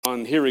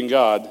on hearing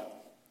God.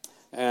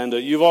 And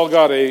you've all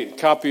got a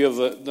copy of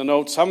the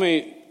notes. How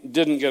many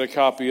didn't get a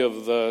copy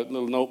of the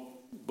little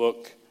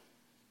notebook?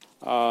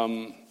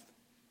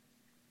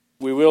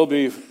 We will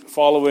be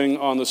following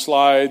on the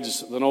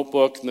slides, the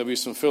notebook, and there'll be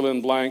some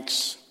fill-in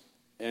blanks.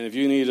 And if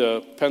you need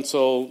a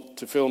pencil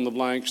to fill in the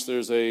blanks,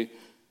 there's a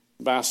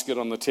basket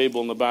on the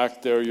table in the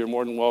back there. You're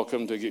more than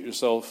welcome to get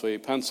yourself a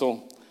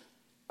pencil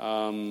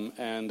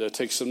and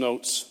take some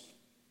notes.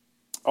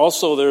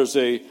 Also, there's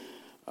an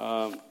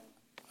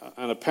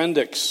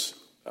appendix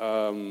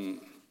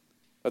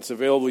that's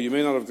available. You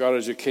may not have got it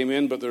as you came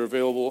in, but they're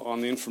available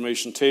on the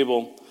information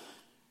table,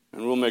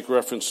 and we'll make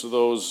reference to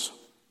those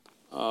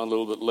a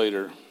little bit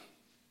later.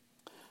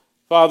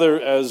 Father,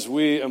 as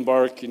we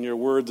embark in your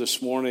word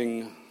this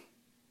morning,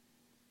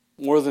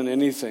 more than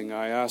anything,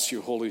 I ask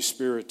you, Holy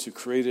Spirit, to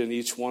create in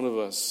each one of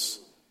us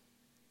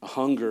a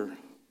hunger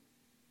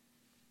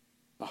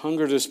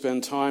to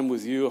spend time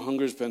with you, a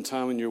hunger to spend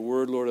time in your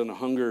word, Lord, and a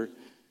hunger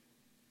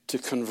to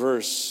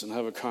converse and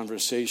have a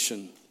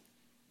conversation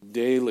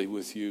daily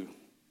with you.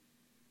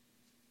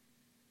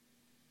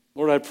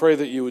 Lord, I pray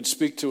that you would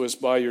speak to us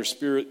by your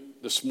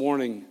Spirit this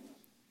morning.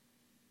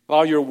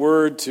 Allow your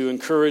word to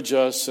encourage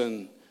us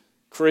and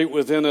create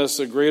within us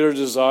a greater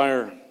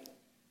desire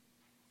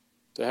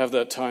to have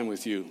that time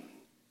with you.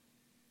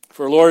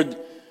 For Lord,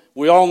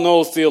 we all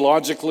know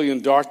theologically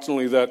and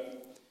doctrinally that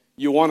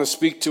you want to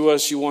speak to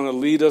us, you want to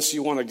lead us,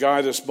 you want to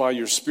guide us by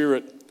your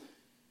Spirit.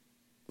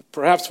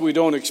 Perhaps we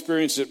don't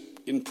experience it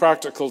in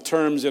practical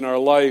terms in our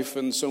life,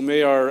 and so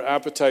may our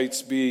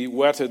appetites be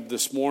whetted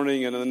this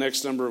morning and in the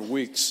next number of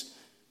weeks.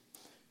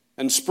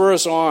 And spur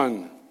us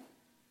on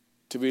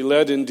to be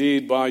led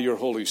indeed by your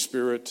Holy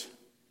Spirit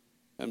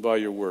and by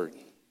your word.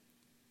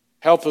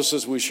 Help us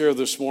as we share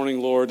this morning,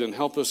 Lord, and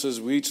help us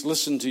as we each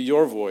listen to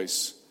your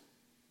voice.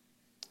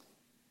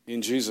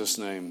 In Jesus'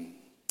 name,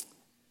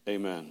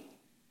 amen.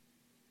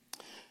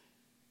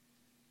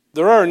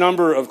 There are a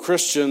number of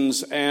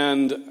Christians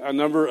and a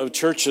number of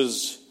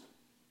churches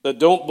that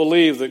don't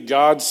believe that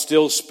God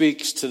still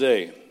speaks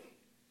today.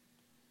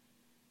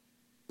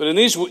 But in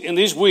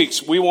these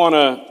weeks, we want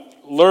to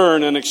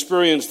learn and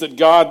experience that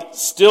God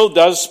still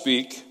does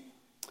speak,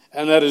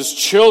 and that his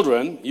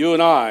children, you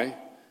and I,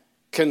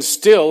 can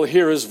still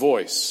hear his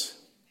voice.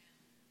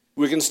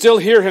 We can still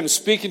hear him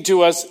speaking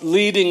to us,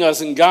 leading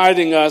us and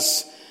guiding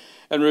us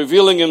and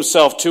revealing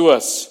himself to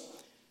us.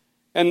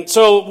 And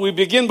so we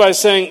begin by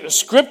saying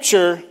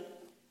Scripture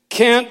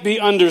can't be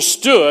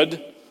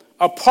understood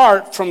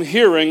apart from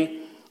hearing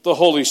the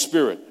Holy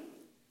Spirit.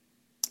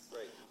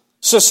 Right.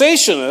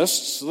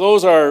 Cessationists,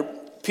 those are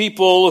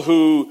people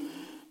who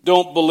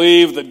don't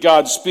believe that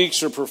God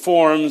speaks or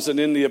performs, and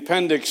in the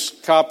appendix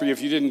copy,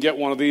 if you didn't get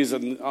one of these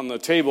on the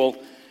table,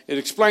 it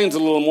explains a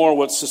little more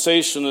what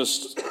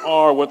cessationists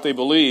are, what they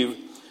believe.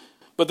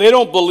 But they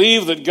don't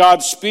believe that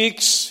God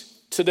speaks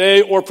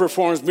today or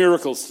performs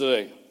miracles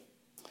today.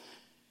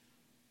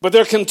 But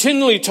they're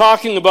continually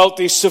talking about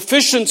the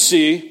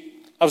sufficiency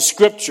of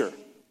Scripture,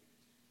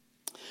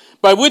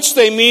 by which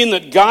they mean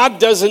that God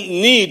doesn't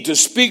need to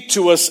speak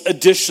to us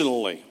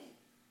additionally.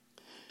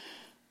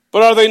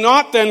 But are they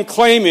not then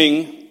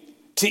claiming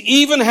to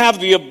even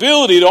have the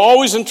ability to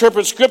always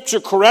interpret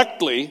Scripture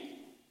correctly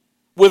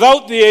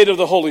without the aid of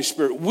the Holy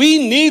Spirit?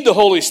 We need the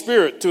Holy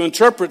Spirit to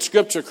interpret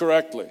Scripture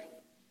correctly.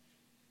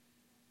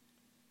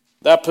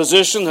 That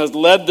position has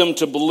led them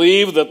to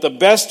believe that the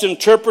best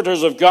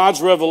interpreters of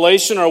God's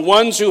revelation are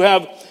ones who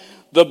have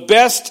the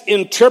best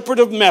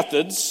interpretive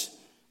methods,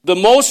 the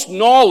most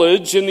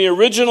knowledge in the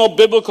original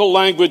biblical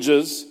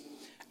languages,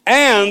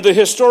 and the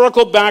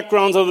historical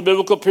backgrounds of the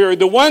biblical period.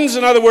 The ones,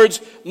 in other words,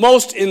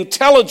 most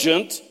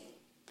intelligent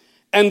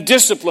and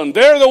disciplined.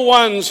 They're the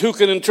ones who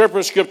can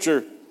interpret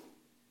Scripture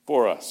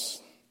for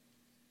us.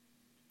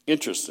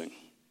 Interesting.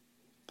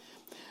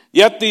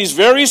 Yet these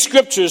very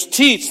Scriptures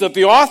teach that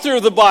the author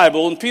of the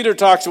Bible, and Peter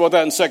talks about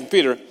that in 2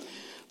 Peter,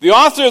 the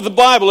author of the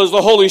Bible is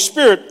the Holy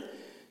Spirit.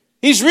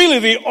 He's really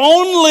the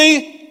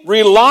only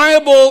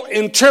reliable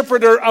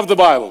interpreter of the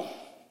Bible,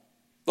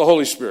 the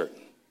Holy Spirit.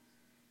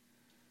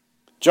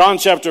 John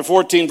chapter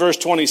 14, verse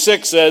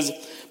 26 says,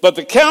 "But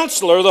the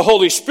Counselor, the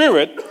Holy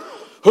Spirit,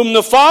 whom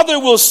the Father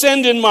will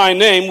send in my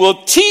name,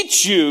 will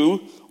teach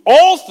you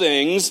all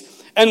things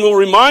and will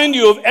remind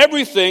you of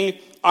everything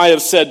I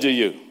have said to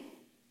you."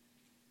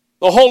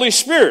 The Holy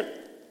Spirit,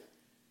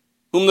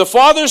 whom the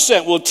Father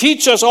sent, will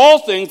teach us all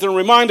things and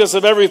remind us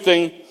of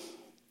everything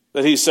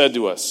that he said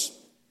to us.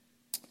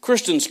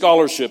 Christian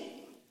scholarship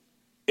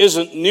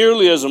isn't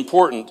nearly as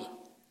important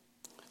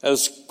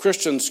as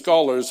Christian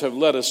scholars have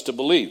led us to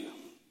believe.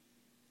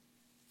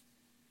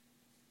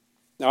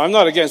 Now, I'm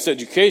not against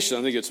education.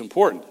 I think it's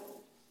important.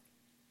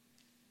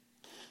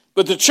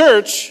 But the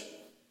church,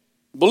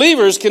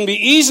 believers, can be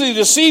easily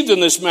deceived in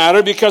this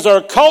matter because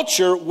our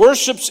culture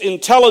worships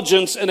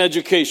intelligence and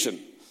education.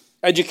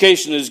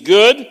 Education is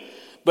good,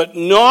 but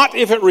not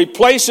if it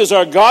replaces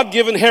our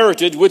God-given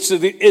heritage, which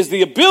is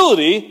the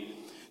ability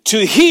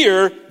to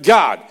hear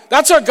God.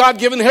 That's our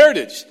God-given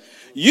heritage.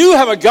 You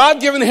have a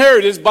God-given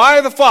heritage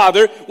by the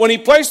Father when he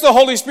placed the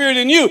Holy Spirit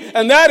in you,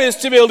 and that is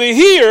to be able to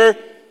hear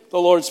the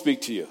Lord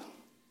speak to you.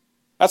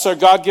 That's our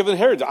God-given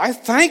heritage.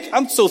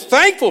 I'm so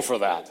thankful for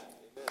that.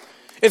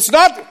 It's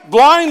not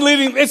blind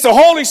leading, it's the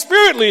Holy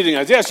Spirit leading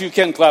us. Yes, you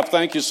can clap.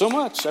 Thank you so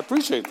much. I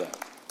appreciate that.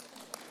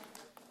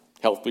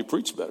 Help me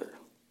preach better.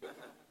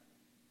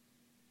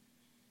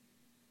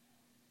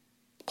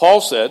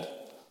 Paul said,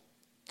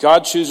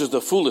 God chooses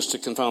the foolish to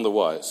confound the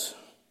wise.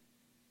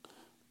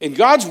 In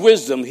God's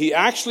wisdom, he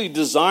actually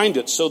designed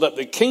it so that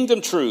the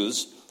kingdom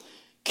truths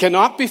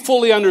cannot be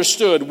fully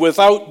understood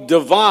without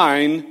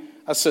divine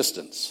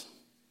assistance.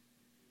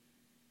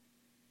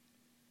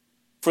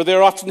 For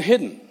they're often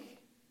hidden.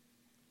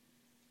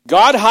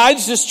 God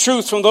hides this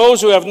truth from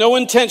those who have no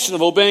intention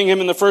of obeying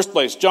him in the first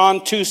place.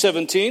 John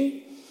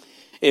 2:17.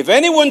 If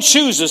anyone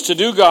chooses to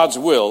do God's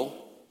will,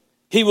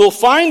 he will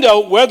find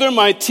out whether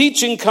my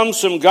teaching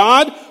comes from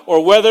God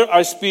or whether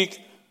I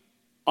speak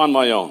on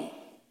my own.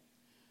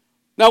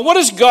 Now, what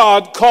does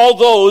God call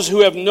those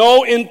who have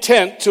no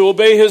intent to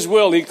obey his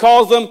will? He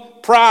calls them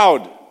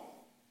proud.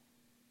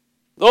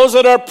 Those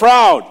that are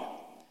proud.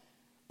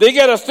 They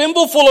get a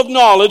thimbleful of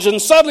knowledge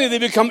and suddenly they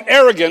become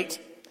arrogant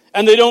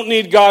and they don't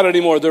need God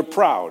anymore. They're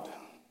proud.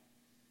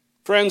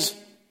 Friends,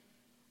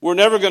 we're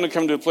never going to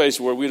come to a place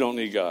where we don't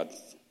need God.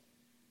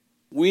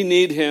 We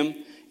need him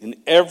in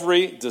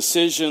every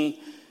decision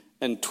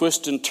and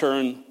twist and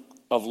turn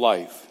of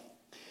life.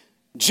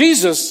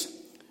 Jesus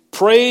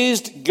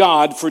praised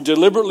God for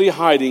deliberately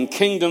hiding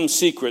kingdom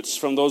secrets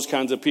from those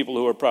kinds of people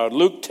who are proud.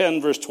 Luke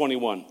 10, verse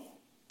 21.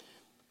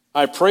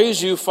 I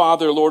praise you,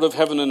 Father, Lord of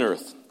heaven and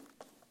earth,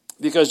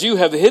 because you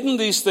have hidden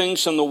these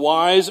things from the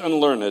wise and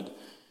learned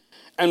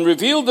and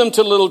revealed them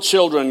to little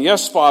children.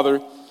 Yes,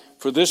 Father,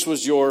 for this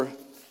was your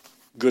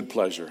good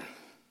pleasure.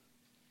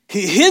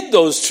 He hid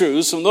those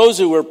truths from those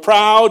who were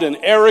proud and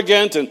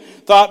arrogant and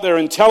thought their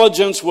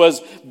intelligence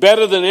was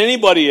better than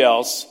anybody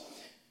else.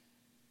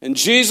 And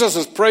Jesus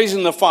is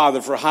praising the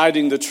Father for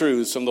hiding the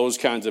truths from those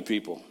kinds of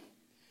people.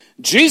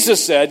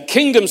 Jesus said,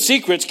 kingdom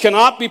secrets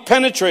cannot be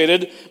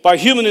penetrated by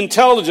human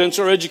intelligence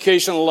or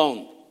education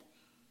alone.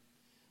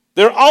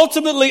 They're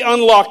ultimately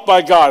unlocked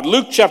by God.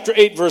 Luke chapter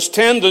 8, verse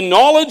 10, the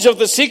knowledge of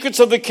the secrets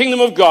of the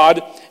kingdom of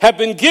God have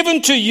been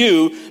given to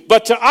you,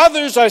 but to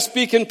others I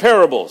speak in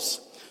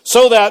parables,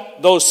 so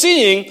that though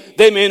seeing,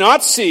 they may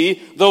not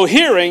see, though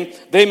hearing,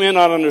 they may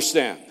not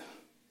understand.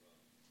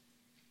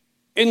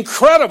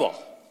 Incredible.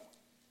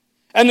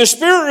 And the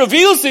Spirit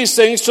reveals these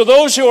things to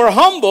those who are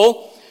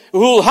humble, who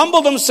will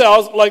humble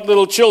themselves like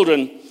little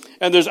children.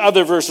 And there's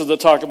other verses that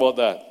talk about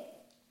that.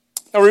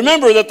 Now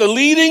remember that the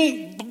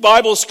leading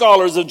Bible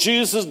scholars of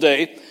Jesus'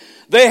 day,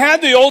 they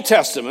had the Old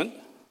Testament,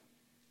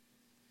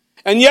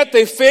 and yet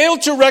they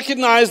failed to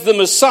recognize the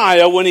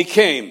Messiah when he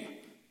came.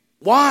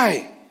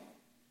 Why?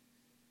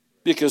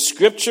 Because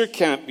Scripture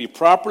can't be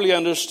properly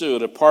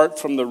understood apart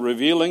from the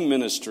revealing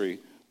ministry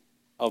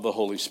of the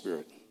Holy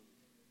Spirit.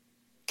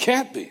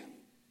 Can't be.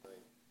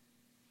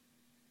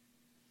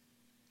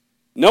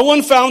 No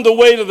one found the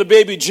way to the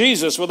baby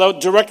Jesus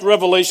without direct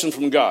revelation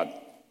from God.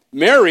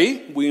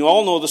 Mary, we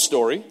all know the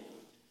story,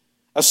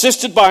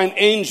 assisted by an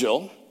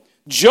angel.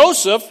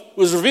 Joseph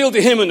was revealed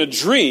to him in a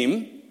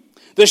dream.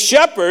 The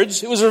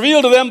shepherds, it was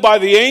revealed to them by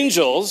the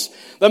angels.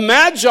 The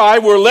Magi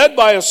were led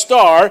by a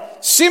star.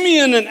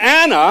 Simeon and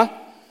Anna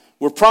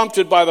were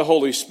prompted by the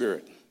Holy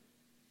Spirit.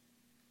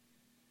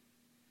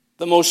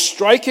 The most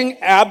striking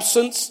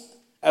absence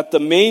at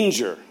the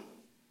manger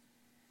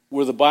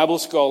were the Bible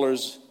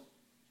scholars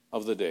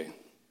of the day.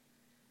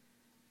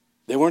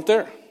 They weren't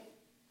there.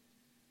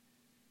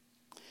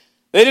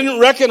 They didn't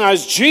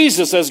recognize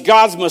Jesus as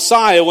God's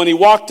Messiah when he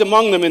walked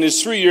among them in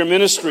his 3-year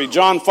ministry.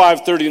 John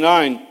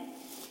 5:39.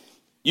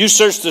 You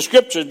search the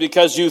Scriptures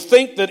because you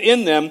think that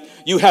in them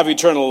you have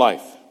eternal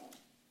life.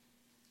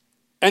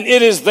 And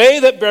it is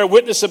they that bear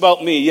witness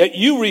about me, yet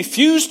you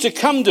refuse to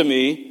come to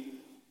me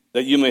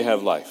that you may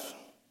have life.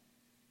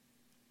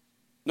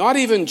 Not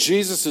even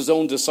Jesus'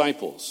 own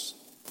disciples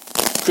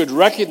could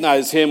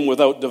recognize him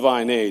without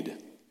divine aid,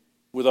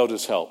 without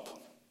his help.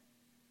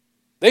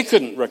 They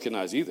couldn't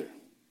recognize either.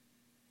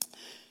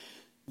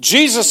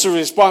 Jesus'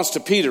 response to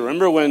Peter,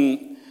 remember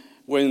when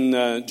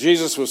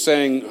Jesus was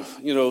saying,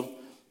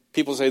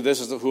 people say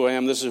this is who I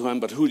am, this is who I am,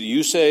 but who do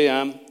you say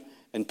I am?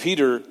 And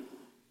Peter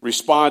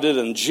responded,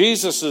 and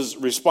Jesus'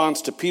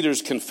 response to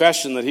Peter's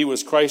confession that he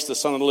was Christ, the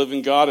Son of the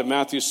living God, in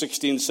Matthew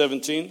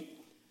 16:17,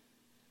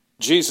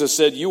 Jesus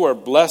said, you are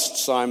blessed,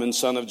 Simon,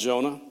 son of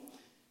Jonah,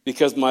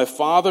 because my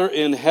Father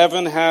in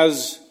heaven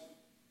has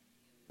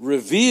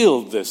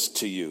revealed this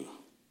to you.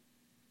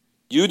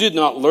 You did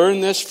not learn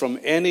this from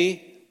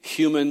any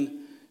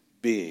human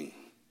being.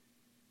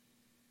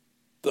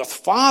 The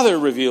Father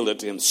revealed it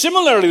to him.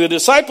 Similarly, the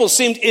disciples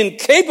seemed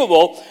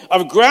incapable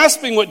of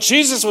grasping what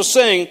Jesus was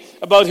saying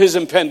about his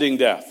impending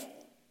death.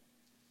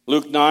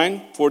 Luke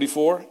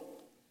 9:44,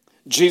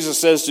 Jesus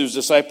says to his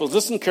disciples,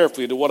 listen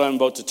carefully to what I'm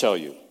about to tell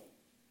you.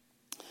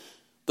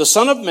 The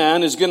Son of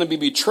Man is going to be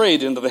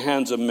betrayed into the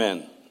hands of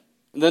men.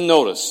 And then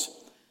notice,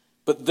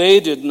 but they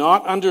did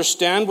not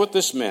understand what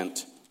this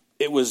meant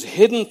It was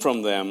hidden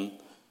from them,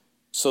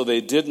 so they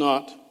did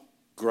not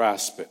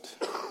grasp it.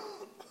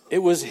 It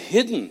was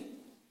hidden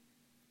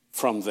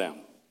from them.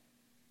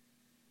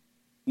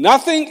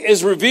 Nothing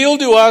is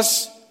revealed to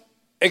us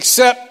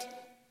except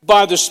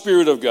by the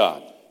Spirit of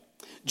God.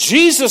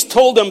 Jesus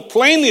told them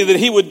plainly that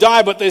he would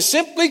die, but they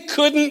simply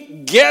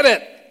couldn't get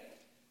it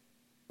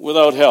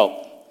without help.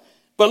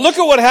 But look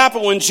at what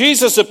happened when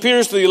Jesus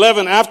appears to the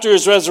 11 after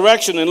his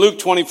resurrection in Luke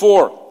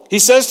 24. He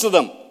says to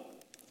them,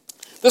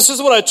 "This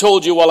is what I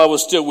told you while I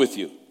was still with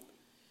you.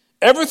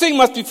 Everything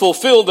must be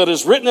fulfilled that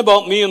is written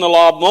about me in the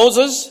law of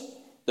Moses,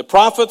 the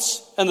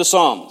prophets, and the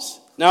Psalms."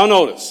 Now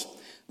notice,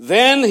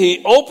 then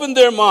he opened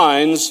their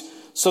minds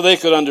so they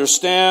could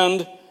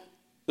understand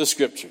the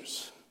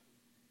Scriptures.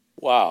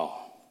 Wow.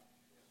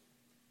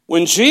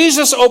 When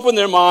Jesus opened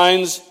their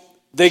minds,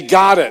 they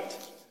got it.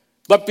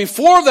 But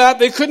before that,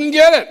 they couldn't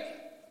get it.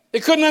 They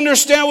couldn't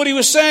understand what he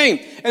was saying.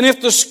 And if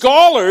the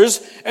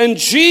scholars and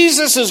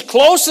Jesus'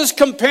 closest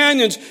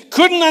companions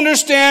couldn't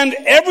understand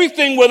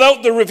everything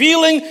without the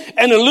revealing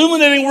and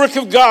illuminating work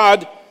of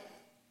God,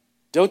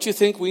 don't you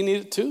think we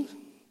need it too?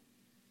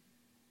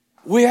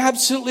 We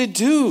absolutely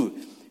do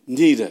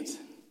need it.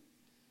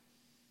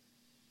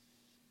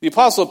 The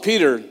Apostle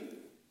Peter,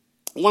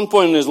 at one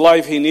point in his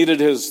life, he needed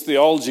his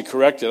theology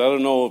corrected. I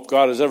don't know if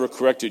God has ever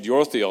corrected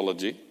your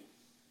theology,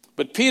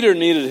 but Peter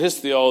needed his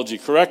theology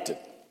corrected.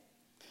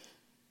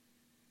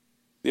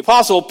 The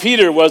Apostle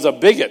Peter was a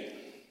bigot.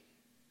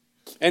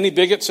 Any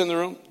bigots in the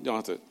room? You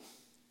don't have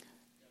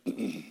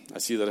to. I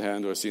see that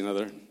hand. Do I see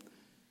another?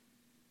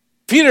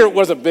 Peter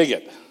was a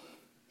bigot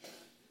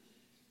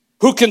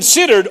who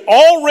considered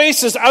all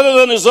races other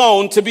than his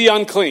own to be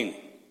unclean.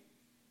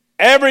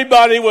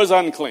 Everybody was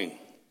unclean.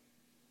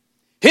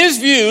 His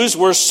views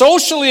were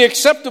socially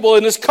acceptable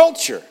in his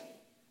culture,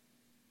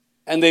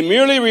 and they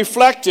merely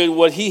reflected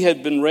what he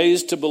had been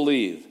raised to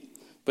believe.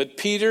 But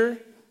Peter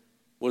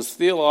was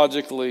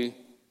theologically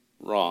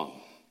wrong.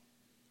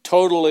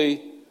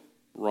 Totally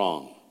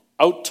wrong.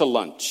 Out to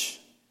lunch.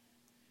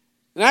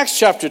 In Acts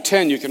chapter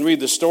 10, you can read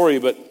the story,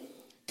 but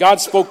God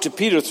spoke to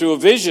Peter through a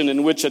vision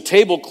in which a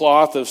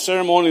tablecloth of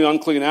ceremonially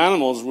unclean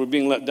animals were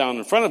being let down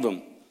in front of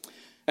him.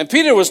 And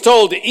Peter was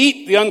told to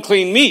eat the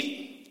unclean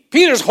meat.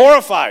 Peter's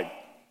horrified.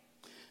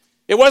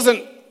 It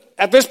wasn't,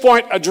 at this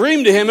point, a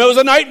dream to him. It was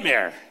a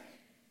nightmare.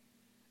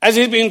 As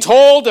he'd been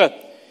told to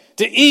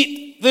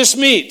eat this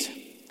meat.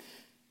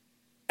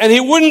 And he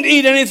wouldn't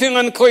eat anything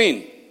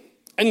unclean.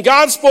 And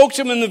God spoke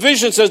to him in the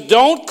vision, says,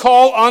 "Don't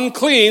call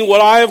unclean what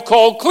I have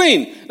called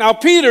clean." Now,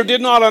 Peter did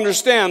not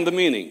understand the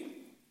meaning.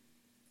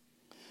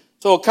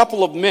 So a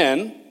couple of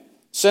men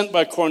sent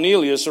by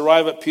Cornelius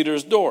arrive at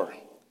Peter's door.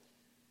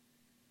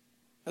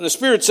 And the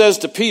Spirit says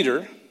to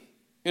Peter,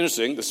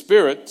 interesting, the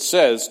Spirit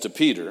says to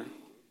Peter,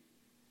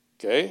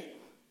 okay,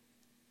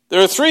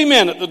 "There are 3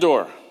 men at the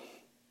door.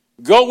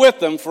 Go with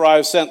them, for I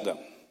have sent them."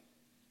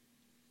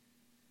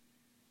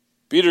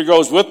 Peter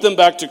goes with them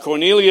back to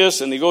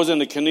Cornelius, and he goes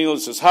into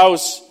Cornelius'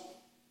 house.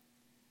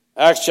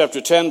 Acts chapter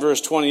 10,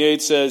 verse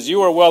 28 says,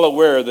 "You are well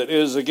aware that it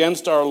is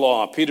against our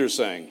law," Peter's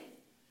saying,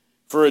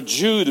 "for a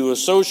Jew to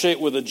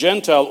associate with a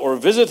Gentile or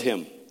visit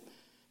him.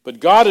 But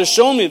God has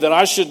shown me that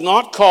I should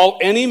not call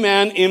any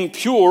man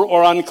impure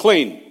or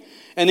unclean."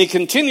 And he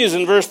continues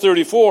in verse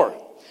 34,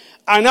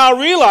 "I now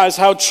realize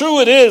how true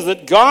it is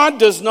that God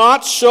does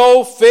not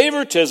show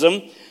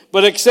favoritism,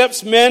 but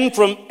accepts men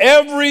from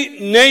every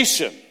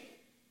nation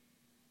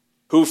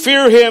who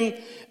fear him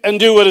and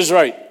do what is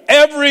right."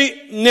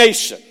 Every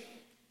nation.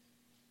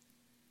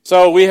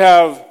 So we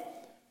have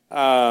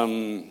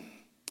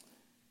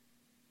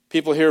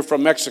people here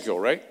from Mexico,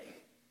 right?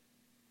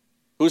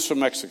 Who's from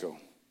Mexico?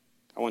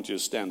 I want you to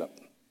stand up.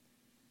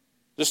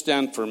 Just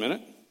stand for a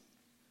minute.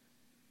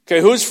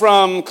 Okay, who's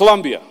from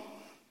Colombia?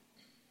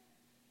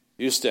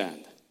 You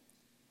stand.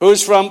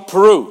 Who's from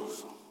Peru?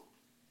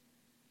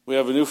 We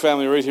have a new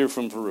family right here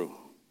from Peru.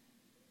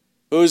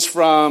 Who's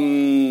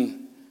from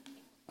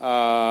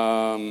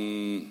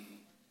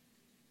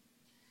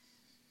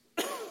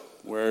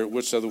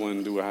which other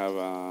one do we have?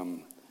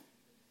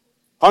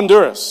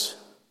 Honduras.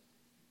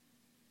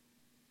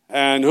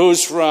 And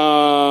who's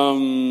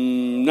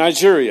from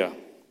Nigeria?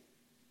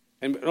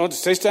 And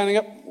stay standing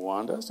up.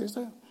 Wanda, stay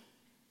standing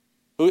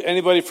up.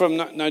 Anybody from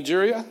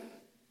Nigeria?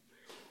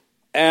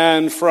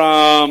 And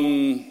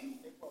from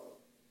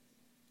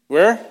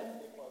where?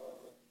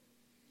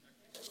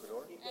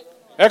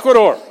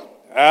 Ecuador.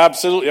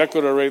 Absolutely,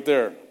 Ecuador right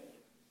there.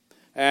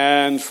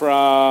 And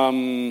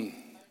from,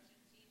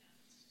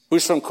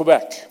 who's from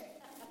Quebec?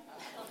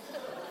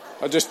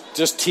 I'm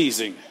just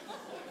teasing.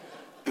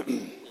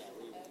 You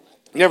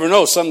never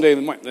know, someday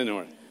they might,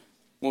 anyway,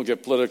 won't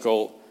get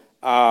political.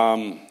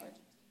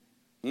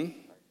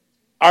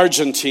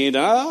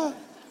 Argentina.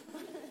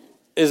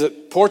 Is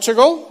it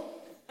Portugal?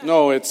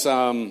 No, it's,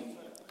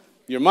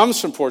 your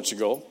mom's from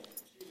Portugal.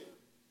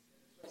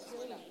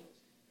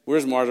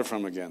 Where's Marta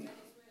from again?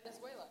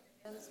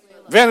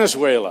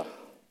 Venezuela.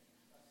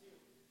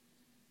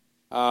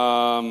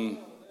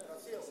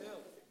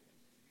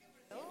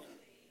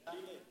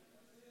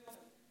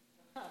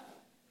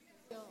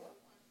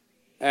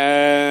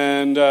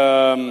 And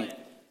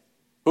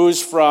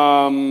who's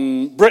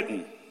from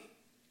Britain?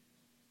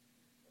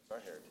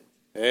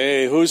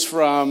 Hey, who's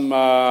from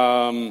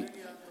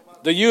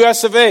the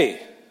U.S. of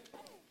A?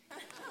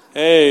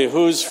 Hey,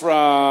 who's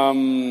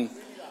from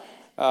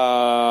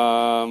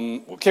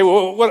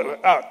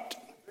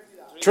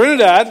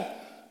Trinidad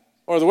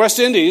or the West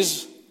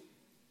Indies,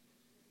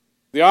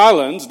 the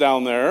islands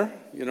down there,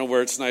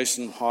 where it's nice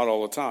and hot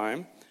all the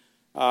time.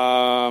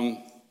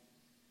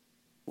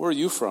 Where are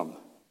you from?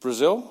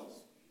 Brazil?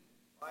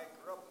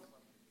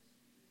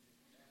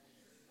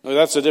 Oh,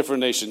 that's a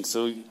different nation.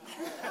 So, who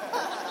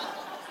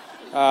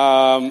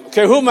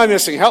am I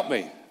missing? Help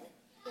me.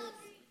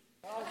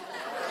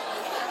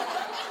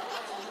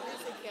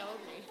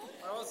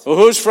 Well,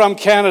 who's from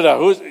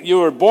Canada? You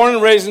were born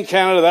and raised in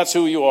Canada. That's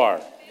who you are.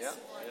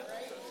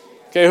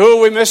 Okay, who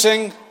are we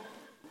missing?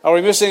 Are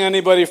we missing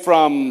anybody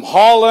from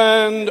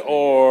Holland,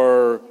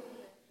 or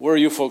where are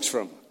you folks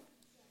from?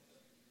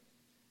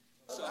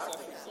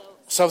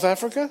 South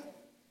Africa?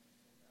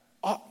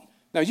 Oh,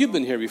 now, you've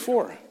been here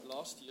before.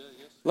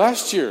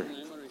 Last year.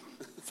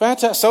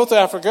 Fantastic. South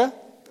Africa.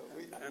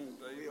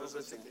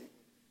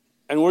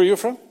 And where are you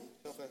from?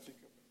 South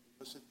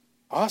Africa.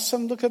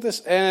 Awesome. Look at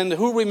this. And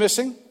who are we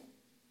missing?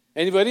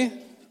 Anybody?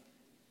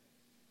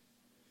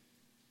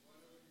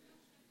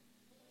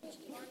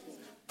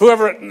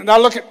 Whoever. Now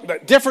look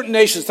at different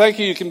nations. Thank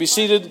you. You can be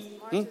seated.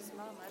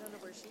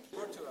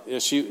 Yeah,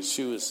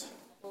 she was.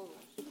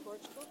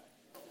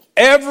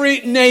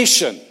 Every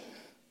nation.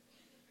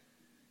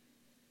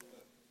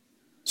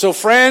 So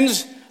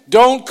friends,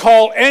 don't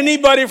call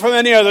anybody from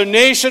any other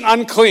nation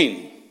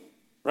unclean.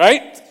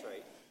 Right?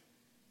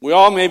 We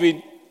all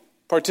maybe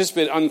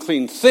participate in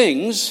unclean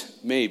things,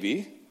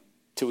 maybe,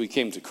 till we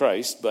came to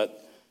Christ.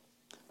 But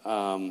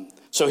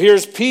so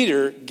here's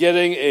Peter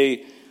getting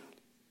a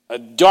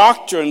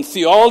doctrine,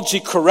 theology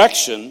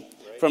correction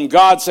from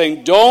God,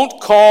 saying,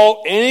 don't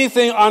call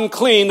anything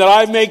unclean that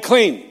I've made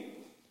clean.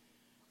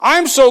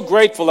 I'm so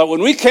grateful that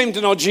when we came to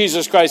know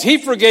Jesus Christ, He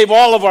forgave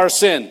all of our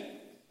sin.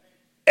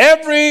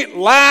 Every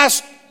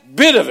last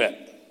bit of it.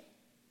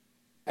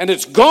 And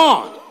it's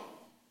gone.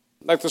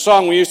 Like the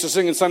song we used to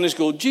sing in Sunday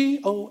school,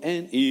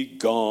 G-O-N-E,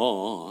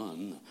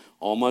 gone.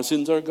 All my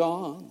sins are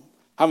gone.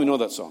 How many know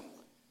that song?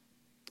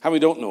 How many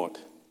don't know it?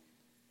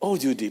 Oh,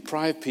 you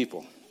deprived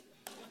people.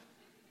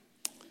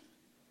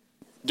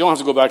 You don't have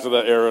to go back to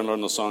that era and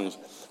learn the songs.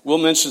 We'll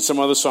mention some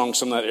other songs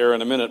from that era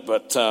in a minute.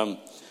 But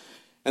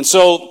and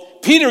so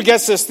Peter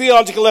gets this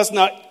theological lesson.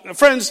 Now,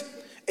 friends,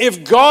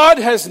 if God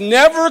has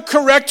never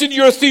corrected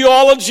your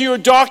theology or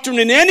doctrine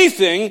in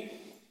anything,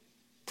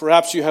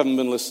 perhaps you haven't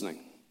been listening.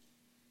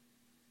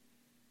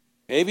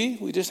 Maybe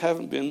we just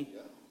haven't been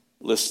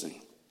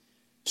listening.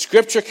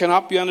 Scripture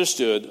cannot be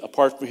understood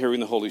apart from hearing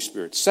the Holy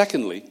Spirit.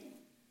 Secondly,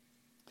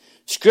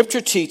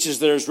 Scripture teaches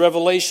there is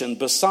revelation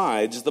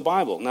besides the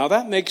Bible. Now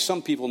that makes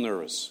some people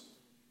nervous.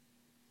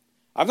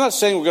 I'm not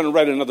saying we're going to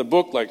write another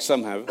book like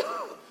some have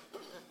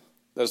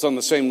that's on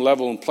the same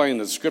level and plane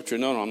as Scripture.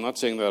 No, I'm not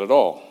saying that at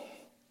all.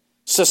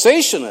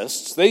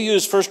 Cessationists, they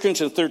use 1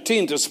 Corinthians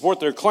 13 to support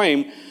their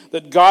claim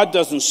that God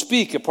doesn't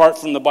speak apart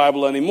from the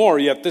Bible anymore.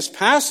 Yet this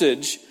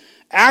passage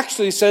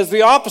actually says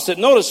the opposite.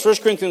 Notice 1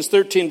 Corinthians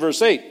 13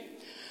 verse 8.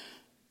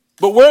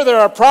 But where there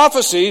are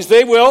prophecies,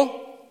 they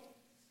will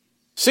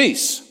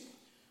cease.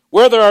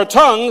 Where there are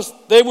tongues,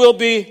 they will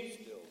be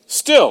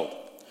stilled.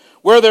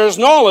 Where there is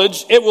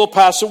knowledge, it will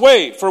pass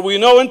away. For we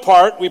know in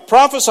part, we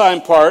prophesy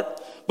in part,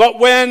 but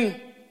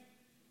when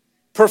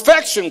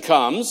perfection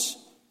comes,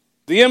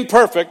 the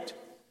imperfect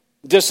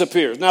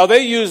disappears. Now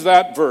they use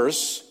that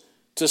verse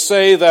to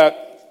say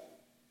that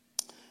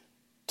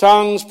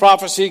tongues,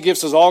 prophecy,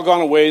 gifts has all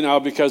gone away now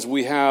because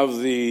we have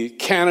the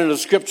canon of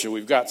Scripture.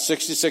 We've got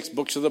 66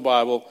 books of the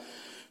Bible.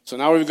 So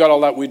now we've got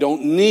all that. We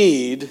don't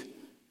need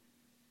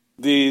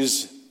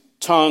these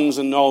tongues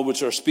and knowledge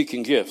which are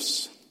speaking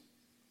gifts.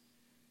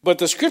 But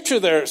the Scripture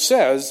there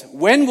says,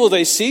 when will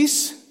they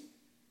cease?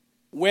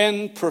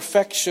 When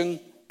perfection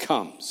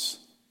comes.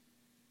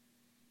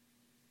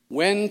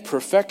 When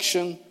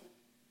perfection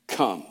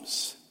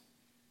comes.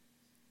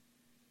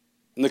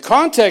 And the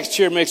context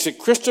here makes it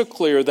crystal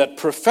clear that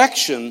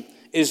perfection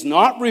is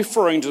not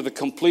referring to the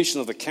completion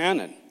of the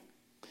canon.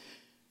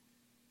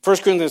 1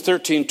 Corinthians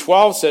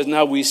 13:12 says,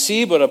 now we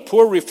see but a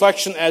poor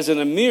reflection as in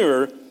a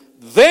mirror,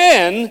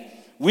 then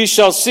we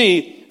shall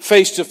see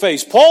face to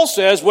face. Paul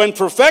says when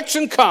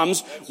perfection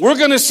comes, we're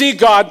going to see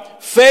God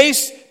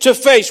face to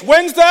face.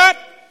 When's that?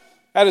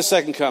 At His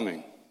second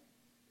coming.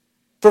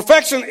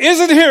 Perfection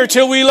isn't here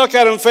till we look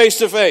at Him face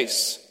to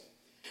face.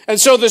 And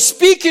so the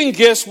speaking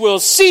gifts will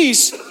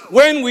cease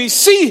when we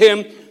see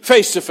Him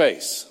face to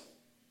face.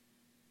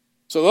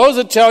 So those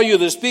that tell you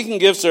the speaking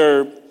gifts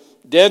are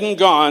dead and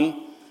gone,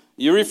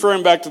 you're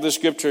referring back to the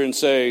Scripture and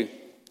say,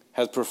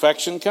 has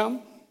perfection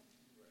come?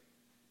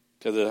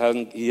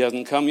 Because He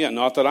hasn't come yet.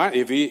 Not that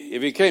if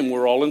he came,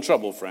 we're all in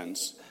trouble,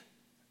 friends.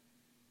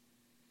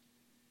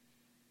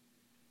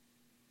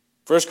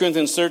 1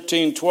 Corinthians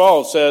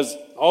 13:12 says,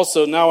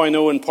 also, now I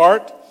know in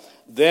part,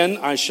 then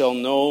I shall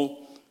know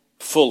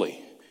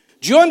fully.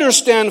 Do you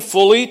understand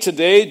fully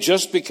today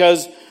just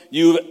because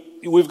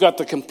we've got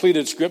the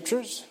completed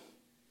scriptures?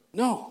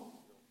 No.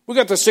 We've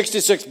got the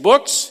 66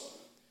 books.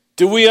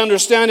 Do we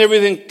understand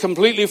everything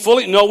completely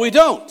fully? No, we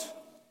don't.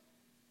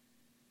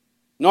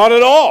 Not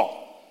at all.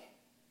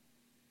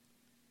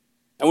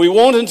 And we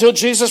won't until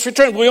Jesus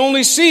returns. We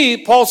only see,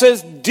 Paul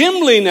says,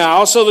 dimly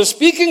now, so the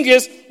speaking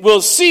gifts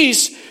will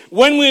cease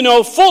when we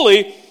know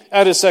fully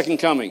at his second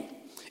coming.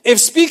 If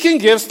speaking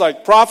gifts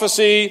like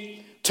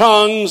prophecy,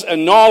 tongues,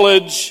 and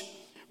knowledge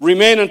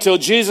remain until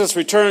Jesus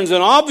returns,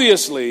 then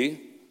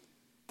obviously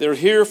they're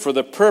here for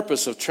the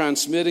purpose of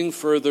transmitting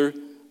further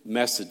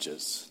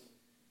messages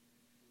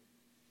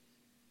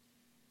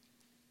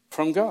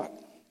from God.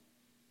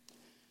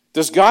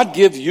 Does God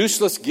give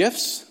useless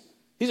gifts?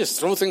 He just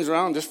throws things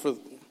around just for...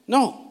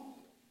 No.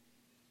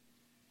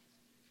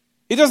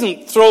 He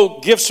doesn't throw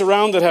gifts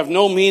around that have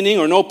no meaning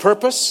or no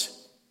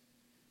purpose.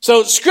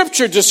 So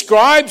Scripture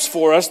describes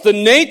for us the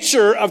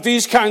nature of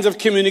these kinds of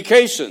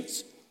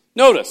communications.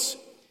 Notice,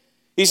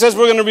 he says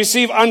we're going to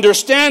receive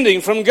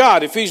understanding from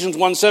God, Ephesians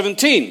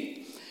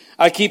 1:17.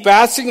 I keep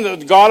asking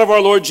that the God of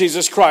our Lord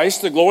Jesus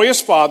Christ, the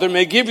glorious Father,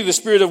 may give you the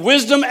spirit of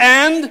wisdom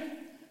and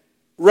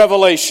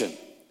revelation,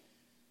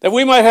 that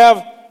we might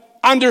have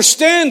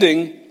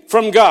understanding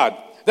from God.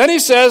 Then he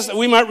says that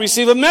we might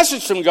receive a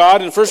message from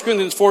God in 1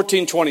 Corinthians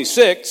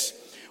 14:26.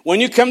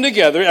 When you come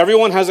together,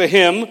 everyone has a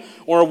hymn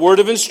or a word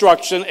of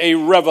instruction, a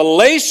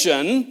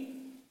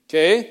revelation,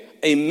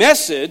 a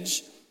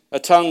message, a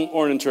tongue,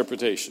 or an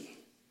interpretation.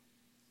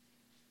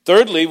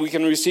 Thirdly, we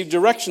can receive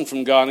direction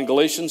from God in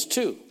Galatians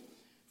 2.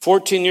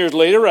 14 years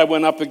later, I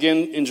went up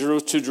again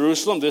to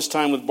Jerusalem, this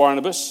time with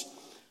Barnabas.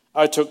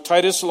 I took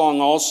Titus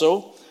along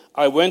also.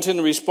 I went in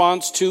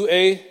response to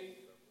a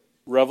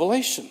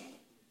revelation,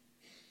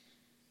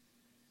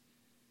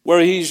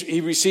 where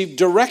he received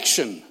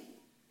direction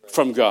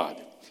from God.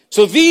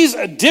 So these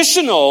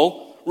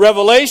additional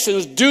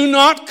revelations do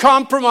not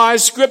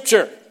compromise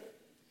Scripture,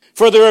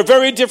 for they're a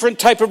very different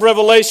type of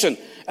revelation.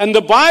 And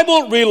the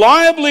Bible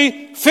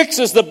reliably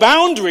fixes the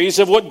boundaries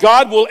of what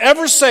God will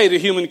ever say to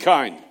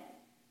humankind.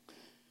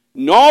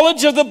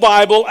 Knowledge of the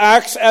Bible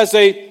acts as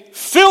a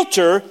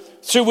filter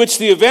through which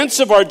the events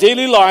of our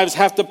daily lives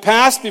have to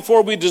pass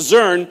before we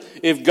discern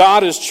if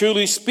God is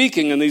truly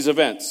speaking in these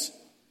events,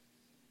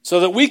 so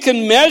that we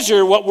can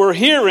measure what we're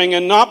hearing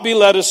and not be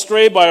led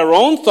astray by our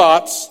own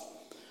thoughts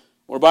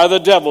or by the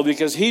devil,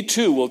 because he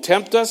too will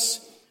tempt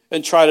us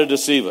and try to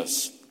deceive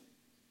us.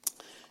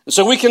 And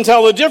so we can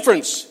tell the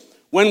difference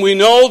when we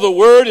know the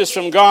word is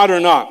from God or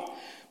not.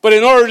 But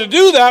in order to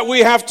do that, we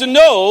have to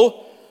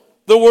know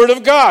the word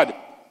of God.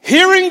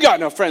 Hearing God,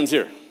 now friends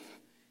here,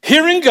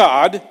 hearing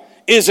God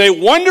is a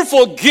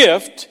wonderful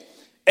gift,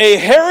 a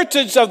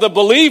heritage of the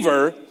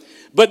believer,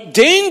 but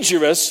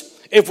dangerous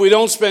if we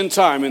don't spend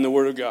time in the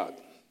Word of God.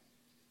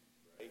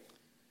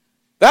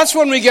 That's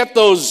when we get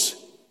those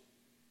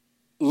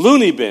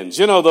loony bins.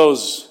 You know,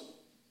 those...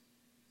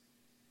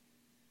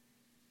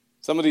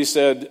 Somebody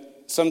said,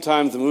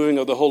 sometimes the moving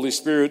of the Holy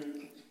Spirit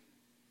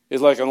is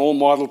like an old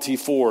Model T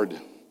Ford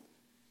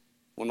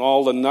when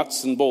all the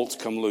nuts and bolts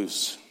come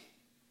loose.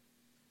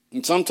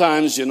 And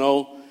sometimes,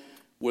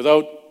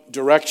 without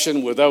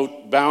direction,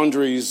 without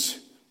boundaries,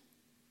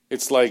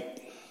 it's like,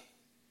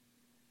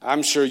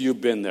 I'm sure you've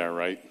been there,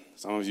 right?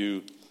 Some of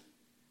you,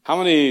 how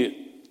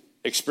many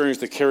experienced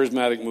the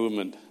charismatic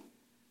movement,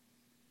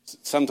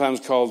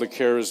 sometimes called the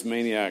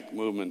charismaniac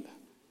movement,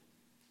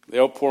 the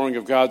outpouring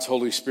of God's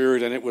Holy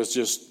Spirit, and it was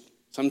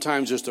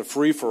sometimes just a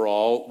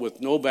free-for-all with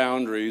no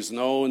boundaries,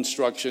 no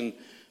instruction,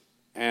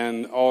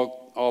 and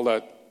all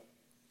that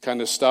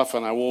kind of stuff,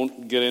 and I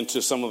won't get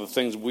into some of the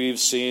things we've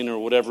seen or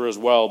whatever as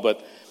well,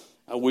 but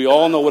we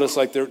all know what it's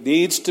like. There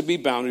needs to be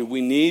boundary.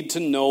 We need to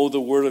know the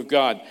Word of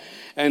God.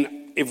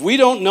 And if we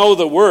don't know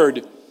the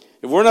Word,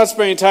 if we're not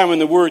spending time in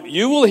the Word,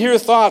 you will hear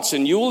thoughts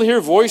and you will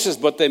hear voices,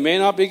 but they may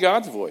not be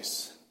God's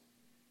voice.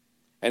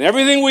 And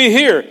everything we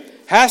hear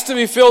has to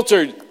be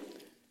filtered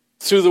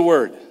through the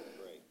Word.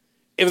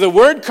 If the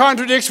Word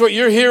contradicts what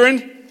you're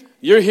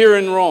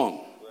hearing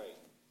wrong.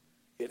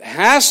 It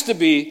has to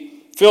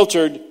be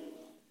filtered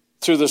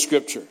through the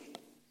Scripture.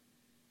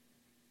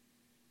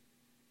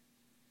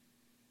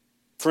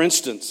 For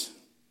instance,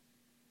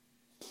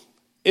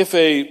 if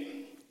a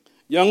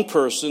young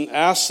person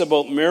asks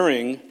about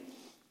marrying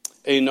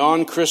a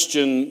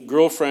non-Christian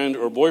girlfriend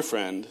or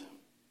boyfriend,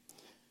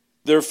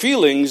 their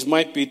feelings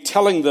might be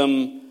telling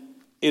them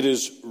it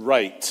is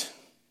right.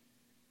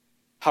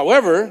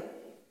 However,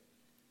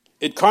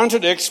 it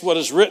contradicts what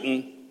is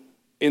written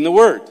in the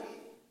Word.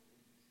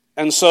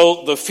 And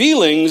so the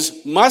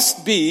feelings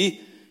must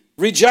be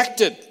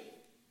rejected.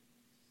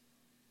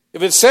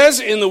 If it says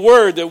in the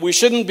Word that we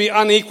shouldn't be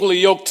unequally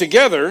yoked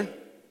together,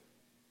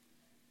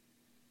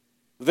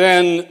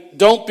 then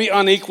don't be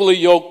unequally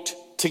yoked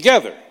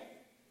together.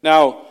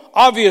 Now,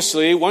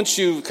 obviously, once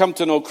you've come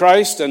to know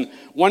Christ and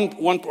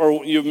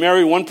or you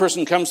marry one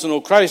person comes to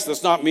know Christ,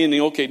 that's not meaning,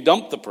 okay,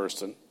 dump the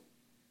person,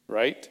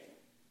 right?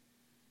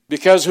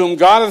 Because whom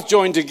God hath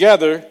joined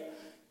together,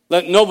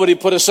 let nobody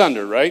put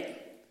asunder, right?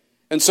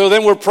 And so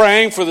then we're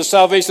praying for the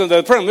salvation of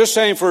that person. I'm just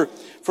saying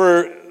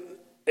for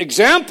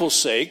example's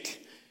sake,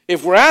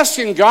 if we're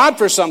asking God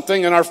for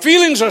something and our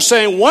feelings are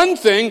saying one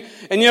thing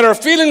and yet our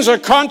feelings are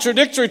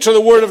contradictory to the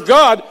Word of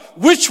God,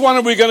 which one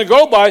are we going to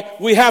go by?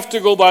 We have to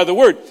go by the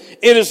Word.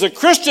 It is a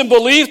Christian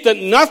belief that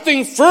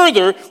nothing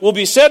further will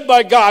be said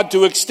by God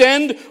to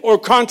extend or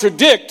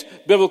contradict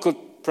biblical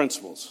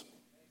principles.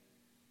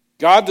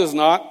 God does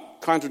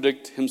not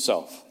contradict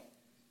himself,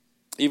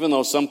 even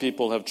though some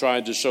people have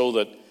tried to show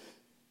that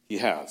he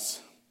has.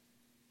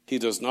 He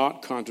does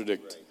not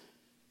contradict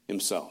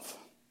himself.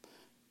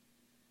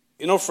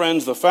 You know,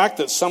 friends, the fact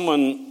that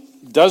someone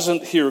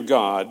doesn't hear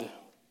God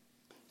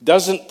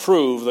doesn't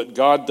prove that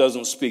God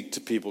doesn't speak to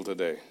people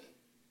today.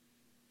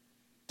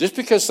 Just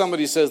because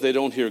somebody says they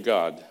don't hear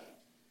God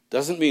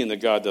doesn't mean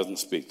that God doesn't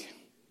speak.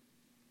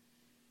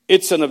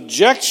 It's an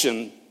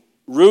objection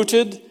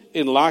rooted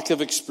in lack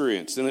of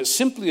experience, and it's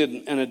simply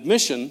an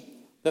admission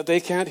that they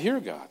can't hear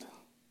God.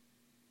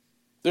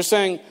 They're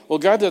saying, well,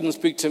 God doesn't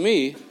speak to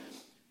me.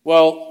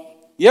 Well,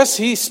 yes,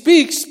 he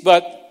speaks,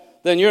 but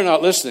then you're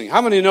not listening.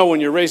 How many know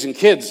when you're raising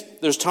kids,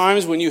 there's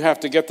times when you have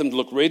to get them to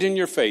look right in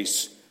your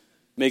face,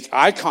 make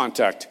eye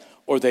contact,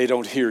 or they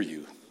don't hear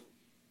you?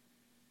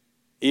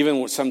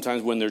 Even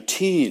sometimes when they're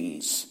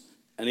teens,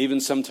 and even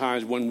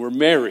sometimes when we're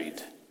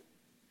married.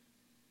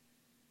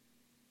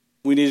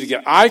 We need to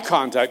get eye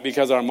contact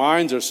because our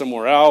minds are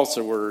somewhere else,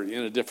 or we're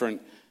in a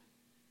different...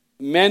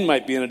 Men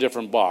might be in a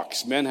different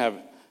box. Men have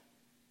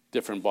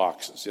different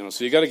boxes,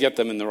 so you got to get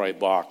them in the right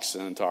box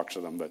and talk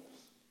to them. But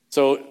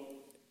so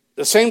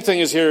the same thing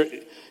is here.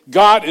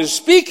 God is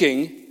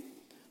speaking,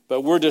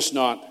 but we're just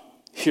not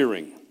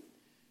hearing.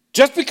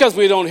 Just because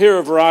we don't hear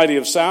a variety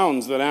of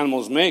sounds that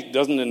animals make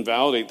doesn't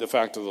invalidate the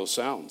fact of those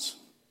sounds.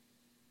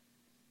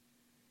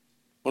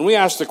 When we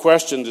ask the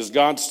question, does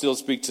God still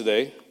speak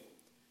today?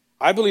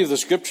 I believe the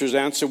scriptures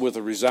answer with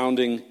a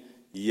resounding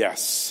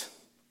yes.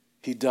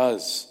 He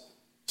does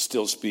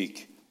still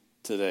speak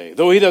today.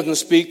 Though he doesn't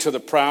speak to the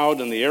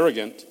proud and the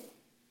arrogant,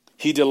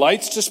 he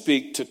delights to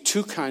speak to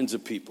two kinds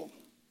of people.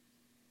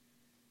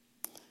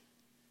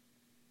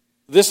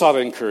 This ought to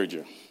encourage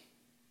you.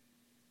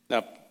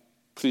 Now,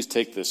 please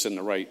take this in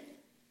the right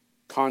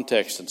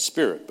context and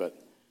spirit. But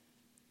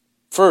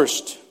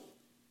first,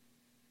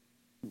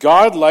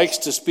 God likes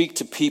to speak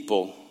to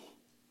people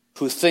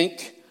who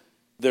think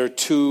they're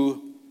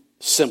too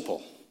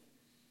simple.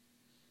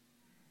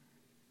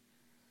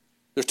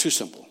 They're too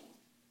simple.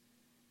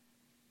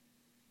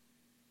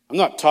 I'm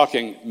not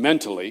talking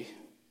mentally.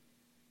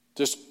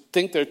 Just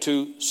think they're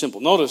too simple.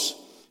 Notice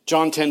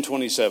John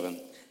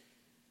 10:27.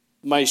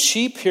 My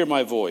sheep hear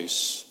my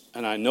voice,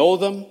 and I know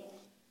them,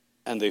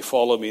 and they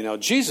follow me. Now,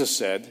 Jesus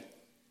said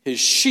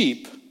his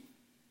sheep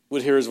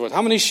would hear his voice.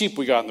 How many sheep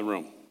we got in the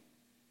room?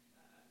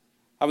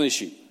 How many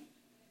sheep?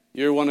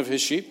 You're one of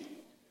his sheep?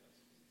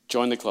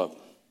 Join the club.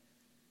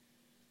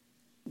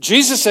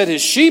 Jesus said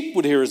his sheep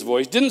would hear his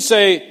voice. Didn't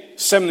say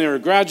seminary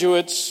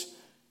graduates.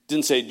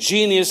 Didn't say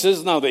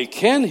geniuses. Now, they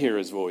can hear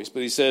his voice,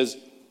 but he says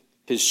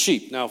his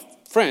sheep. Now,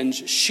 friends,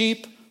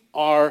 sheep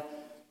are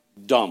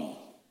dumb.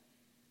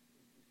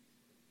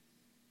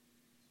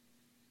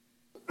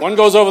 One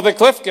goes over the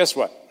cliff, guess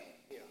what?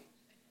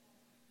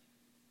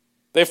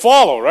 They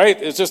follow,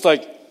 right? It's just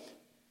like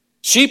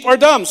sheep are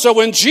dumb. So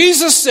when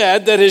Jesus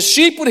said that his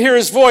sheep would hear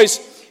his voice,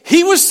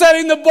 he was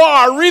setting the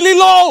bar really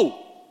low.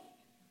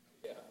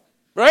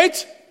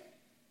 Right?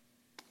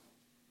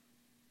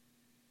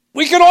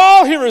 We can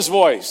all hear his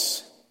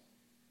voice.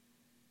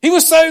 He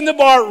was setting the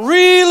bar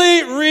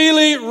really,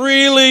 really,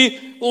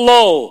 really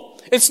low.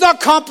 It's not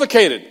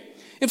complicated.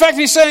 In fact,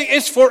 he's saying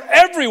it's for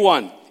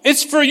everyone.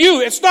 It's for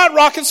you. It's not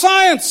rocket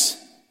science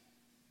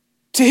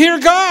to hear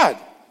God.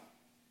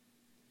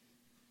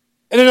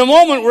 And in a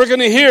moment, we're going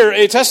to hear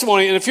a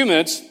testimony in a few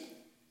minutes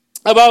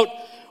about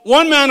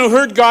one man who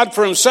heard God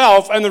for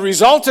himself and the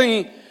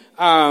resulting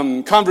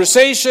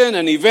conversation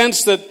and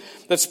events that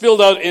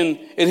spilled out in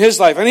his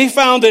life. And he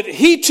found that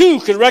he too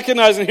could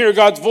recognize and hear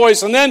God's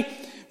voice. And then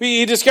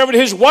he discovered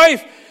his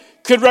wife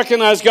could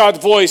recognize God's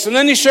voice. And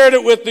then he shared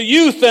it with the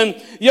youth and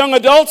young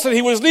adults that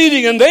he was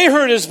leading, and they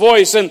heard his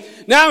voice. And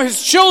now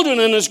his children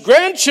and his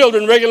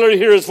grandchildren regularly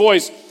hear his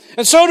voice.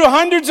 And so do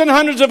hundreds and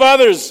hundreds of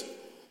others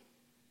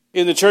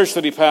in the church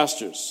that he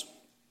pastors.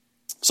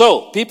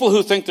 So, people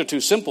who think they're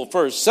too simple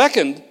first.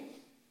 Second,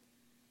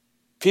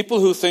 people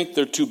who think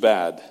they're too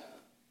bad.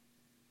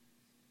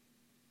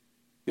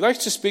 He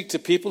likes to speak to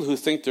people who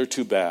think they're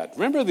too bad.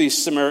 Remember the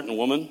Samaritan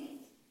woman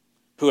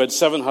who had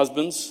 7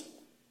 husbands,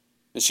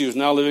 and she was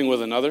now living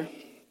with another?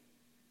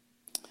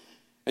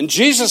 And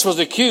Jesus was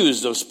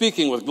accused of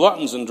speaking with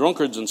gluttons and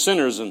drunkards and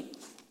sinners, and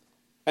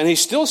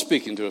he's still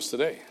speaking to us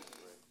today.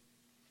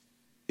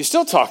 He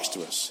still talks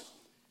to us.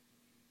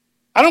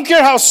 I don't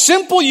care how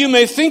simple you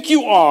may think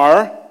you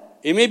are,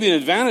 it may be an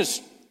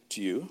advantage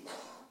to you,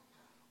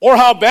 or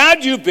how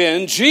bad you've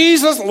been,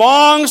 Jesus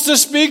longs to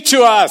speak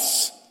to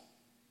us.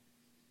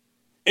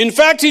 In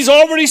fact, he's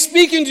already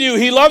speaking to you.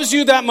 He loves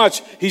you that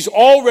much. He's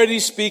already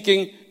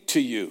speaking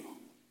to you.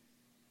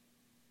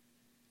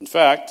 In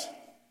fact,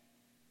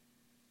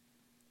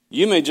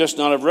 You may just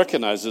not have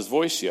recognized his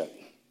voice yet.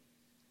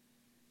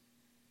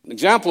 An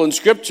example in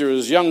Scripture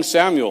is young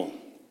Samuel.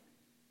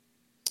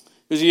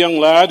 He was a young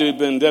lad who'd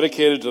been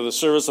dedicated to the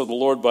service of the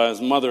Lord by his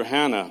mother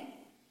Hannah.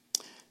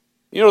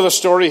 You know the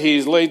story,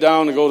 he's laid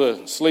down to go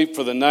to sleep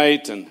for the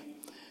night, and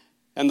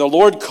the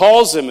Lord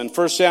calls him in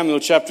 1 Samuel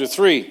chapter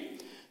 3.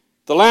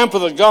 The lamp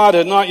of the God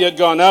had not yet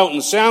gone out,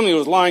 and Samuel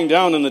was lying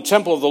down in the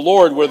temple of the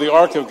Lord where the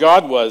ark of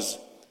God was.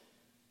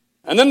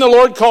 And then the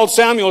Lord called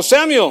Samuel.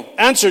 Samuel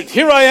answered,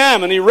 "Here I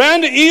am." And he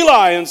ran to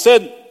Eli and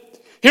said,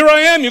 "Here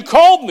I am, you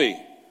called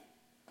me."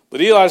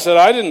 But Eli said,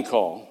 "I didn't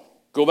call.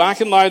 Go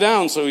back and lie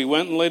down." So he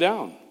went and lay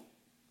down. It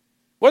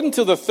wasn't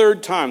until the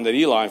third time that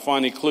Eli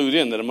finally clued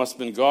in that it must have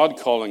been God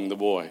calling the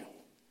boy.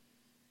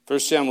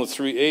 1 Samuel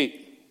 3:8.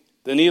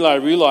 Then Eli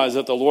realized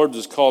that the Lord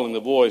was calling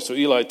the boy. So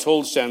Eli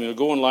told Samuel,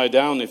 "Go and lie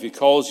down. If he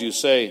calls you,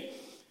 say,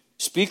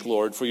 'Speak,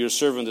 Lord, for your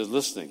servant is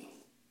listening.'"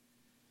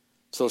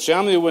 So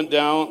Samuel went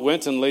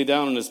and lay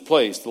down in his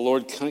place. The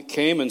Lord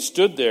came and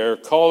stood there,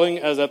 calling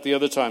as at the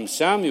other time,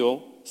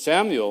 "Samuel,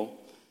 Samuel."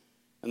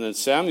 And then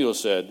Samuel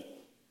said,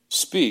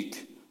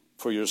 "Speak,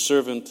 for your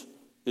servant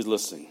is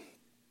listening."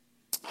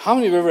 How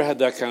many have ever had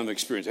that kind of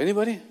experience?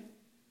 Anybody?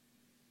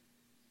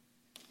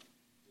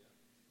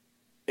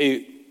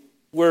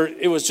 Where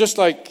it was just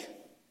like,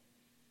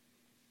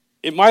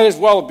 it might as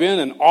well have been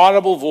an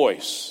audible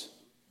voice.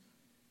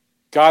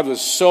 God was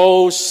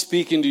so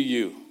speaking to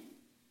you.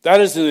 That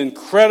is an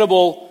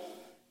incredible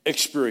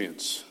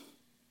experience.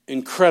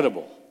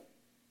 Incredible.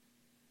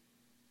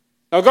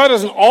 Now, God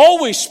doesn't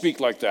always speak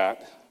like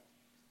that,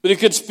 but he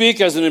could speak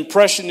as an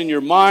impression in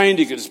your mind.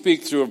 He could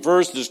speak through a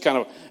verse, just kind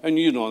of, and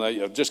you know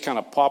that, just kind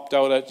of popped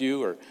out at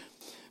you. Or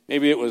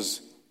maybe it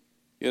was,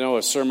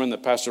 a sermon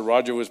that Pastor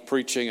Roger was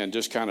preaching and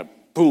just kind of,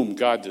 boom,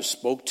 God just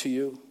spoke to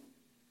you.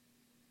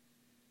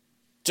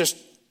 Just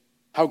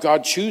how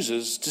God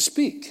chooses to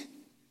speak.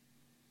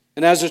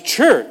 And as a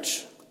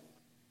church,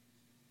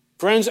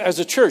 friends, as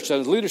a church,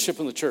 as leadership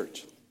in the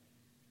church,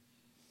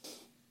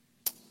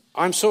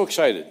 I'm so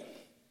excited.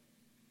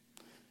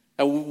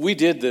 And we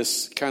did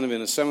this kind of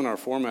in a seminar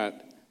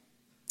format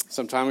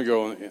some time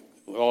ago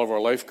with all of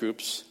our life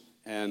groups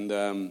and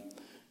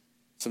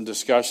some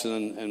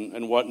discussion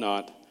and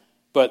whatnot.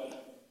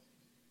 But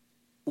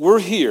we're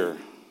here,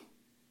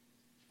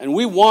 and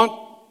we want,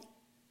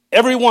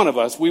 every one of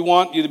us, we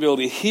want you to be able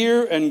to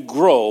hear and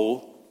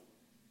grow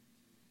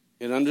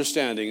in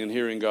understanding and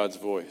hearing God's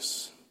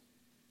voice.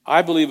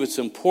 I believe it's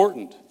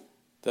important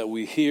that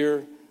we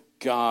hear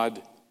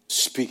God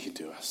speaking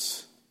to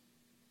us.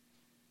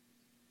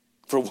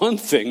 For one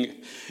thing,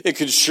 it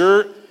could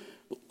sure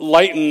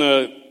lighten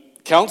the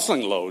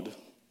counseling load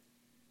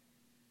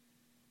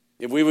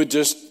if we would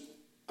just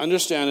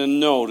understand and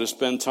know to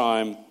spend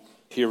time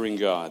hearing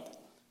God.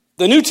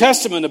 The New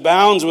Testament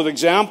abounds with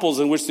examples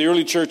in which the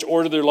early church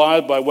ordered their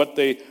lives by what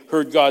they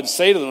heard God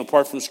say to them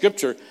apart from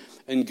Scripture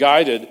and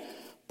guided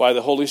by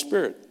the Holy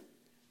Spirit.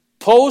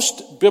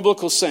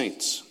 Post-biblical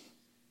saints,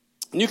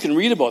 and you can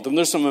read about them.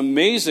 There's some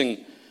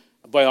amazing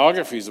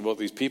biographies about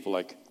these people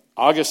like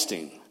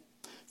Augustine,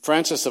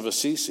 Francis of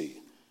Assisi,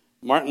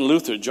 Martin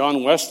Luther,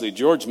 John Wesley,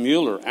 George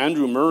Mueller,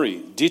 Andrew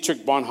Murray,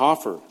 Dietrich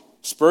Bonhoeffer,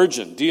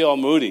 Spurgeon, D.L.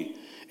 Moody,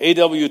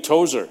 A.W.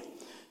 Tozer,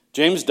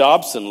 James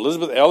Dobson,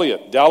 Elizabeth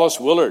Elliot, Dallas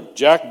Willard,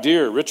 Jack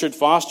Deere, Richard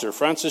Foster,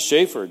 Francis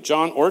Schaeffer,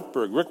 John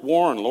Ortberg, Rick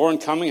Warren, Lauren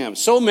Cunningham.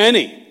 So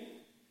many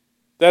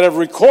that have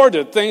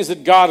recorded things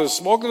that God has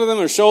spoken to them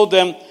or showed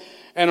them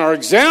and are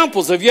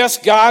examples of, yes,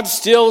 God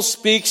still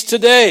speaks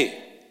today.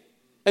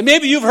 And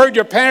maybe you've heard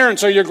your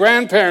parents or your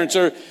grandparents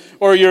or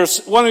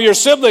one of your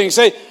siblings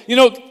say,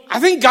 I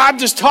think God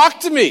just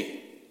talked to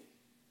me.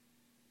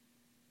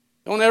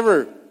 Don't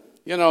ever,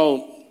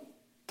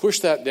 push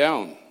that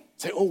down.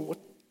 Say, oh,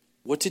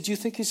 what did you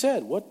think he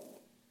said? What?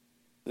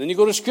 And then you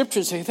go to Scripture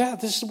and say,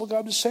 this is what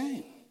God was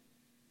saying.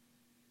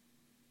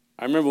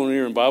 I remember when we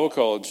were in Bible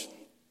college,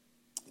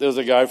 there was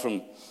a guy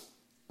from,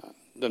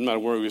 doesn't matter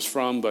where he was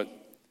from, but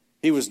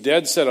he was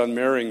dead set on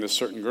marrying this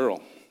certain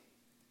girl.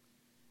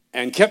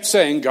 And kept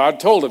saying God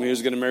told him he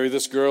was going to marry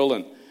this girl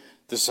and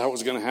this is how it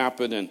was going to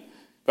happen. And in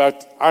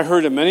fact, I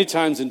heard him many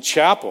times in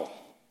chapel,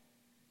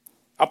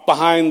 up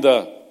behind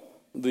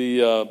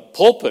the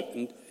pulpit,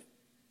 and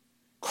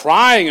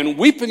crying and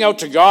weeping out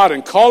to God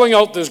and calling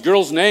out this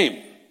girl's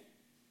name.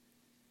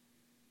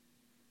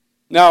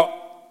 Now,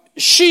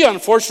 she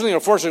unfortunately, or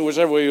fortunately,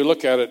 whichever way you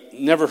look at it,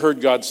 never heard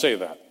God say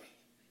that.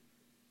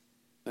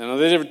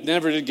 They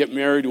never did get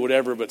married or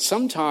whatever, but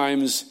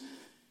sometimes,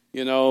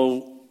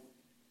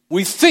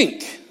 we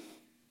think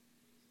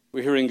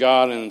we're hearing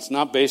God, and it's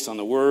not based on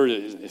the Word.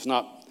 It's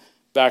not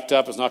backed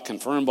up. It's not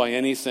confirmed by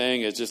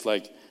anything. It's just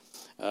like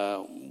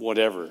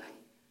whatever.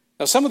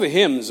 Now, some of the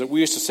hymns that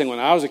we used to sing when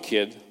I was a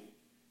kid,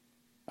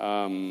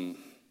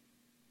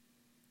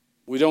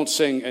 we don't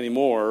sing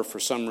anymore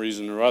for some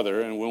reason or other,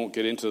 and we won't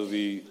get into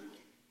the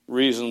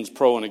reasons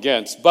pro and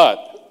against.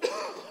 But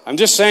I'm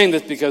just saying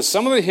that because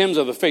some of the hymns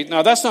of the faith,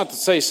 now that's not to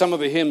say some of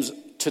the hymns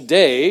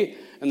today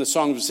and the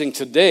songs we sing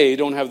today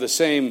don't have the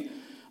same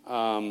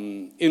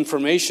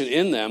information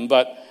in them,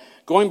 but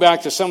going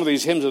back to some of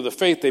these hymns of the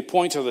faith, they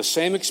point to the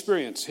same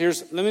experience.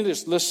 Let me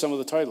just list some of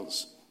the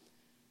titles.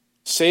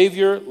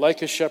 Savior,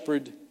 like a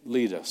shepherd,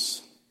 lead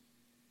us.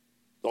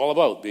 It's all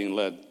about being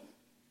led.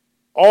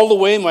 All the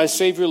way my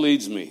Savior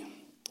leads me.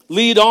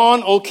 Lead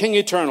on, O King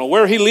eternal.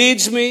 Where he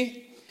leads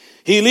me,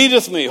 he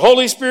leadeth me.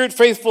 Holy Spirit,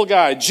 faithful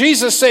guide.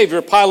 Jesus,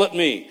 Savior, pilot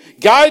me.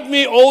 Guide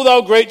me, O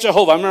thou great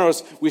Jehovah. I remember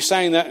we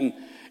sang that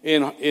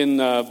in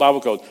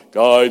Bible Code.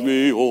 Guide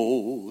me,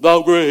 O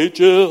thou great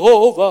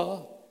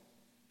Jehovah.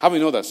 How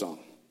many know that song?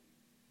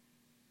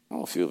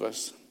 Oh, a few of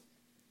us.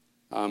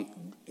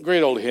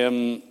 Great old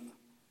hymn,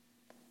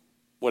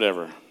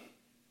 whatever.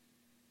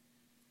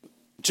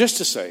 Just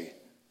to say,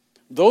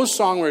 those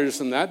songwriters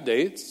from that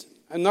day,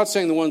 I'm not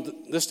saying the ones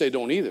this day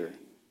don't either,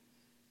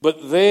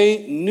 but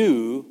they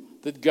knew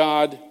that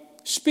God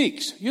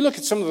speaks. You look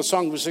at some of the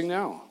songs we sing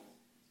now,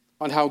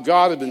 on how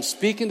God had been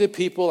speaking to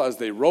people as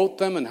they wrote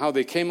them and how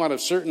they came out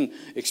of certain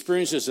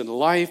experiences in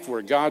life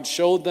where God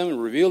showed them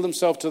and revealed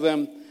himself to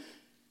them.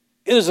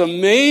 It is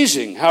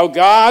amazing how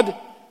God,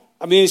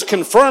 he's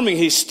confirming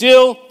he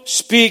still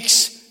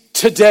speaks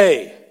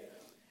today.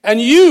 And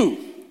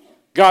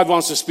God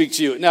wants to speak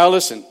to you. Now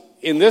listen,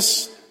 in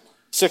this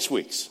 6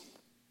 weeks,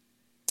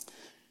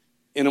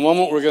 in a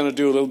moment we're going to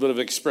do a little bit of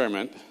an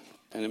experiment,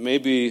 and it may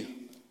be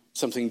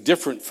something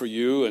different for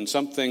you and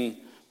something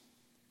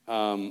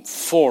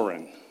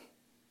foreign.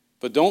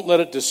 But don't let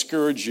it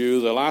discourage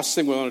you. The last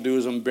thing we want to do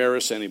is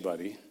embarrass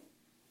anybody.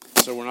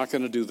 So we're not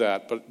going to do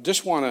that. But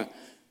just want to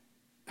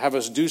have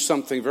us do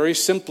something very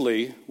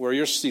simply where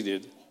you're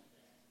seated,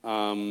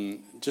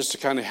 just to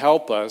kind of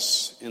help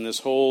us in this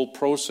whole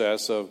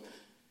process of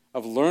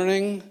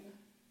learning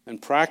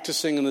and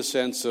practicing in the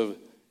sense of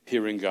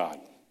hearing God.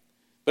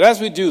 But as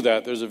we do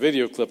that, there's a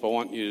video clip I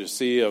want you to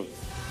see of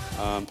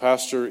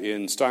pastor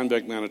in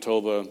Steinbeck,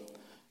 Manitoba,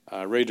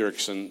 Ray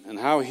Dirksen, and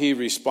how he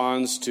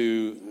responds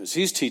to, as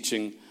he's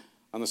teaching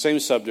on the same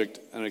subject,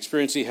 an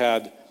experience he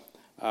had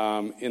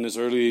in his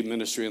early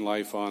ministry and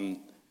life on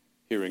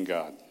hearing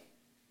God.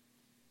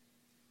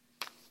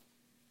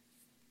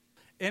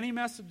 Any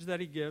message that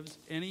he gives,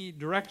 any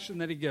direction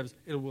that he gives,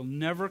 it will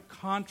never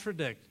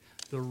contradict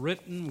the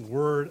written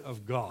word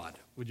of God.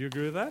 Would you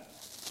agree with that?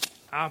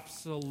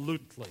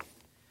 Absolutely.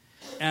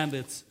 And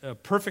it's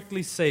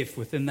perfectly safe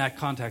within that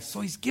context. So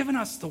he's given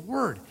us the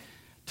word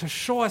to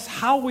show us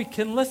how we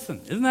can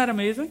listen. Isn't that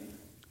amazing?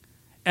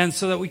 And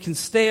so that we can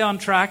stay on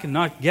track and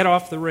not get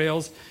off the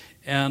rails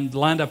and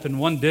land up in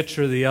one ditch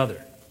or the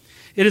other.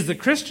 It is the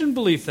Christian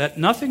belief that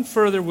nothing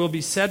further will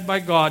be said by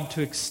God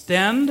to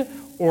extend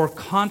or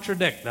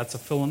contradict, that's a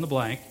fill in the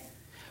blank,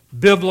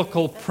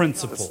 biblical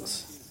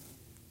principles.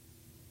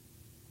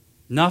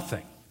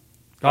 Nothing.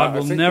 God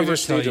will never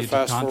tell you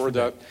to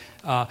contradict.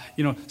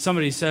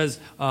 Somebody says,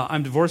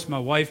 I'm divorced, my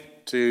wife.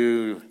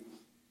 To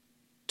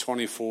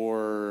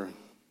 24.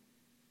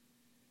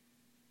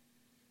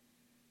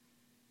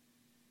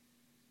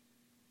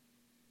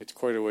 It's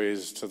quite a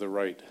ways to the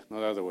right, not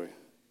the other way.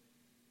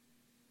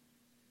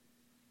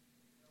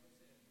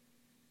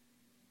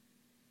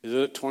 Is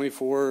it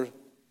 24?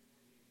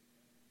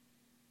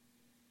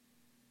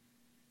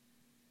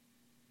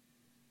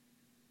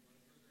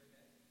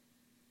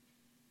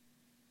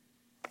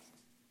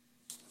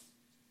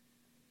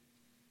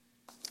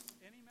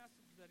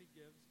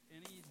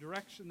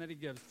 Direction that he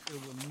gives, it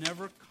will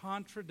never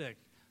contradict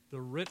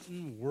the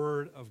written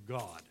word of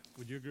God.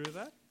 Would you agree with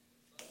that?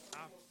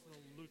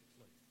 Absolutely.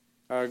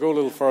 Go a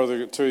little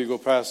farther until you go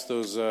past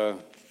those.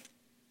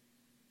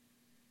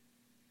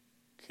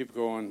 Keep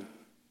going.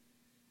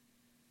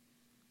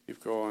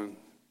 Keep going.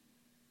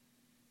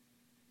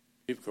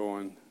 Keep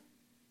going.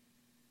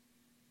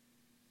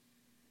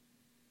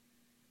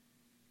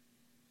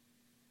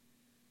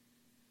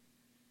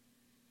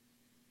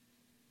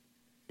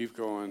 Keep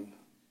going.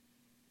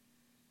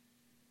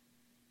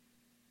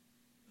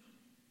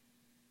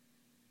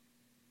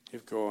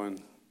 Keep going.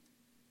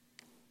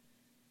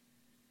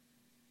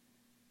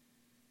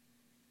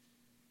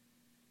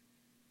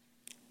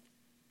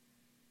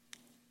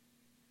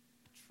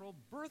 Natural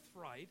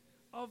birthright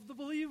of the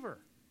believer.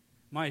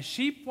 My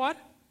sheep, what?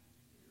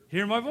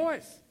 Hear my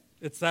voice.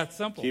 It's that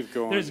simple. Keep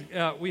going.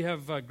 We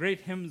have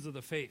great hymns of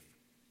the faith.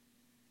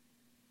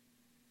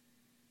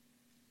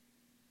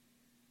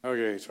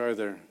 Okay, try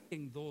there.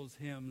 Those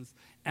hymns,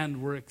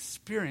 and we're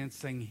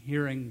experiencing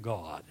hearing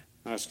God.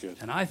 That's good.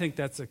 And I think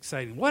that's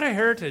exciting. What a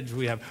heritage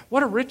we have.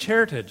 What a rich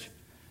heritage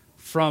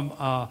from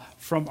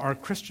our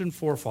Christian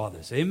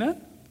forefathers.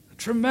 Amen? A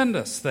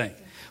tremendous thing.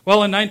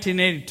 Well, in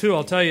 1982,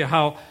 I'll tell you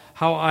how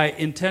I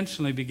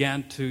intentionally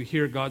began to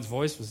hear God's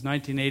voice. It was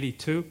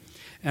 1982.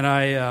 And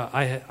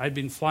I'd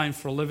been flying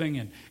for a living,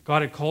 and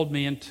God had called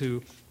me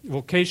into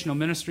vocational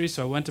ministry,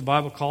 so I went to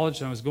Bible college,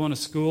 and I was going to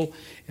school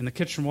in the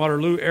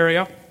Kitchener-Waterloo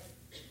area.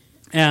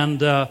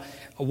 And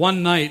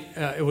one night,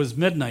 it was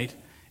midnight,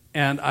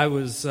 and I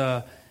was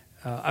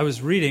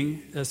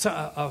reading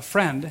a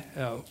friend.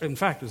 In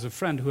fact, it was a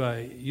friend who I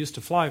used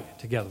to fly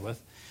together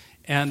with,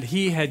 and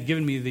he had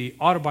given me the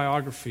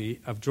autobiography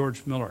of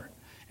George Miller.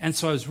 And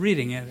so I was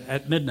reading it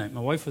at midnight.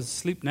 My wife was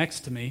asleep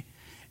next to me,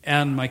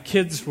 and my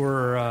kids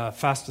were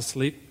fast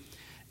asleep.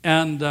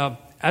 And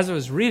as I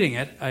was reading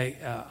it,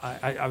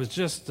 I was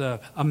just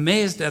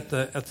amazed at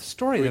the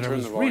story that I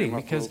was reading,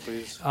 because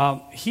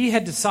he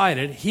had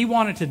decided he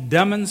wanted to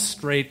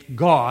demonstrate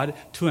God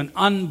to an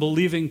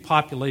unbelieving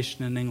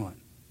population in England.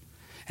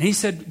 And he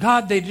said,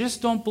 God, they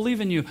just don't believe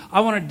in you.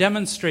 I want to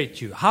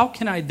demonstrate you. How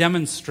can I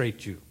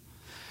demonstrate you?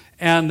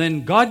 And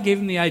then God gave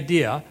him the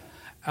idea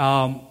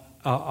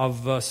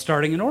of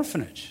starting an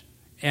orphanage.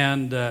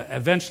 And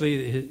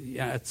eventually,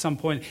 at some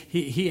point,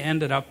 he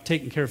ended up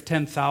taking care of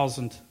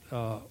 10,000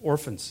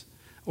 orphans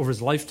over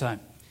his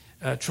lifetime.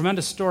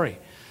 Tremendous story.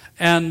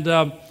 And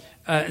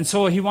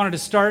so he wanted to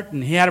start,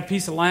 and he had a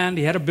piece of land,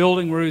 he had a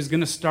building where he was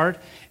going to start.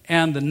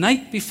 And the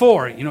night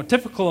before,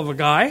 typical of a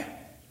guy,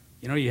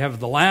 you have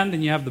the land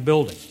and you have the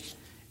building.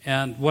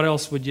 And what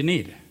else would you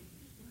need?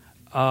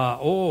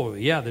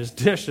 There's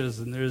dishes,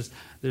 and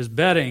there's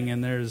bedding,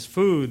 and there's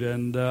food,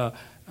 and a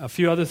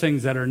few other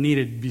things that are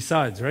needed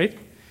besides, right?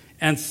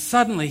 And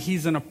suddenly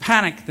he's in a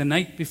panic the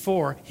night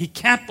before. He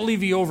can't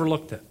believe he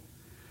overlooked it.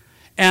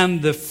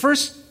 And the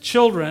first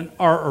children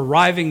are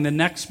arriving the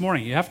next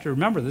morning. You have to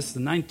remember, this is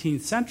the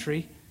 19th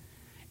century,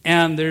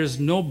 and there's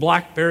no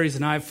Blackberries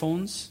and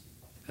iPhones.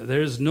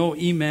 There's no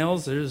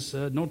emails. There's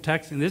no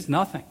texting. There's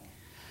nothing.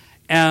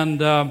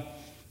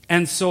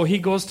 And so he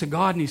goes to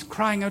God, and he's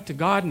crying out to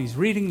God, and he's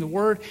reading the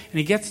Word, and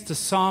he gets to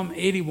Psalm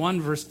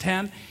 81, verse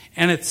 10,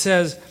 and it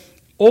says,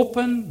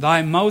 open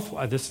thy mouth.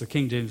 This is the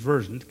King James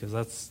Version, because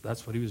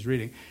that's what he was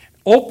reading.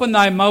 Open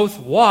thy mouth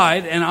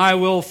wide, and I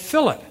will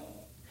fill it.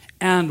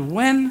 And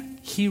when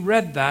he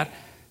read that,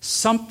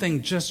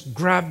 something just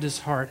grabbed his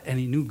heart, and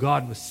he knew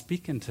God was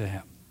speaking to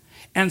him.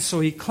 And so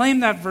he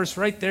claimed that verse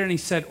right there, and he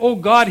said, oh,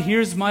 God,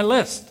 here's my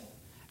list.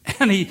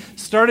 And he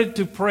started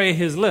to pray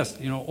his list,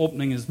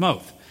 opening his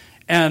mouth.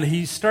 And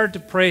he started to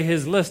pray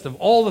his list of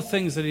all the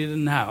things that he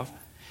didn't have.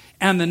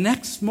 And the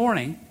next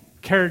morning,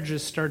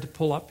 carriages started to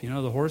pull up, the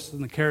horses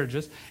and the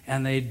carriages,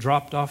 and they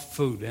dropped off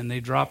food, and they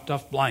dropped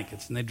off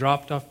blankets, and they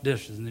dropped off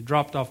dishes, and they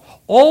dropped off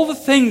all the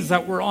things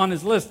that were on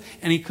his list,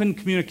 and he couldn't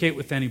communicate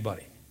with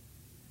anybody.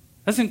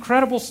 That's an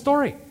incredible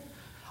story.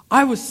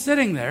 I was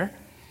sitting there,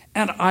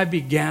 and I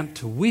began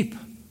to weep.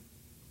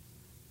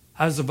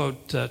 I was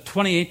about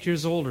 28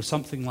 years old or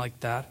something like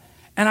that,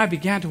 and I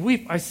began to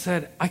weep. I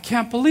said, I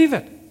can't believe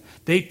it.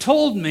 They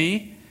told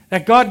me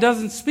that God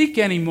doesn't speak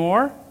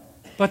anymore,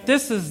 but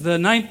this is the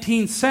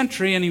 19th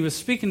century, and he was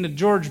speaking to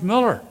George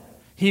Miller.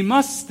 He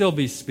must still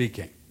be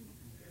speaking.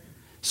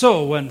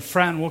 So when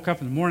Fran woke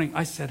up in the morning,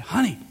 I said,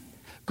 honey,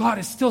 God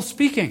is still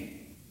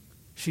speaking.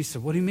 She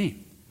said, what do you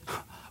mean?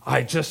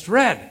 I just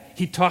read.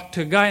 He talked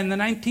to a guy in the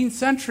 19th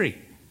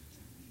century.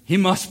 He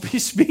must be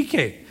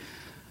speaking.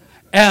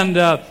 And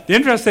the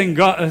interesting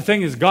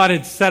thing is God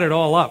had set it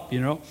all up,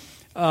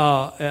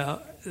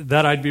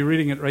 that I'd be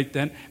reading it right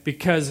then,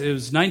 because it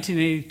was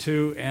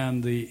 1982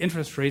 and the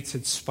interest rates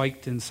had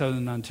spiked in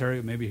southern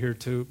Ontario, maybe here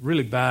too,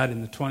 really bad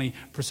in the 20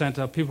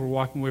 percentile. People were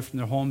walking away from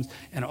their homes,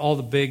 and all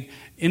the big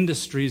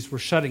industries were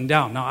shutting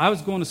down. Now, I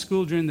was going to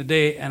school during the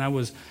day, and I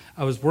was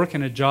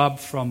working a job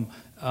from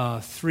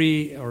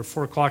 3 or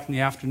 4 o'clock in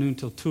the afternoon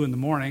till 2 in the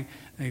morning.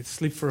 I'd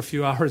sleep for a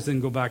few hours, then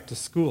go back to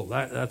school.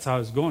 That's how I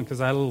was going, because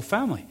I had a little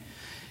family.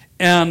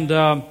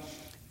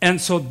 And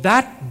so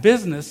that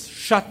business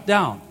shut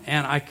down,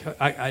 and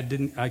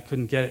I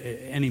couldn't get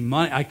any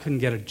money. I couldn't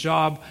get a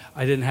job.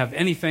 I didn't have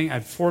anything. I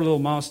had 4 little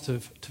mouths to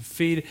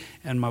feed,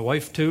 and my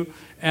wife too,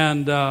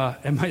 and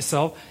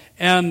myself.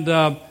 And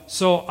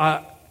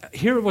so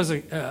here was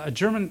a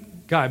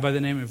German guy by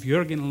the name of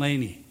Jürgen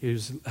Lehne. He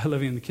was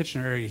living in the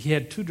Kitchener area. He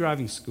had 2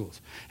 driving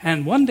schools.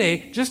 And one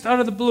day, just out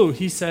of the blue,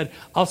 he said,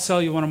 I'll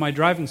sell you one of my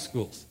driving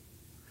schools.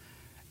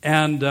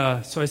 And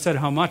so I said,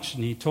 how much?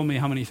 And he told me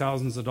how many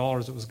thousands of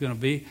dollars it was going to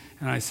be.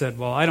 And I said,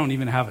 well, I don't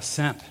even have a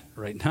cent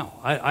right now.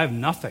 I have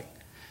nothing.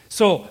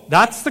 So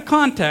that's the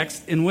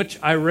context in which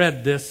I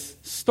read this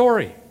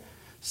story.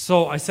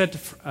 So I said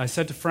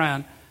to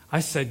Fran,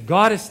 I said,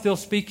 God is still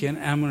speaking,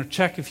 and I'm going to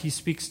check if he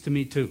speaks to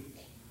me too.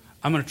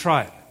 I'm going to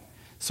try it.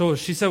 So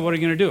she said, what are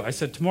you going to do? I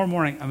said, tomorrow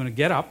morning I'm going to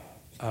get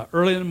up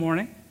early in the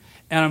morning,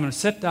 and I'm going to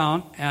sit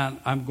down, and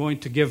I'm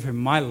going to give him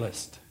my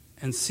list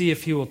and see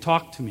if he will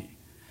talk to me.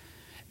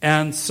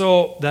 And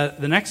so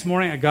the next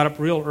morning I got up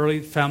real early.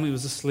 The family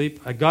was asleep.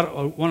 I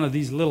got one of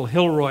these little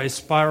Hilroy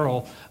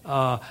spiral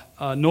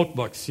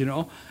notebooks,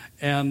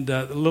 and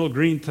the little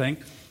green thing.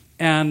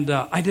 And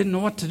I didn't know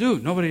what to do.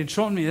 Nobody had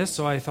shown me this,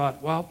 so I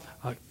thought, well,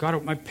 I got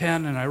out my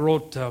pen and I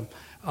wrote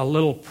a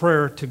little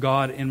prayer to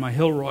God in my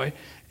Hilroy.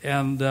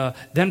 And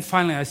then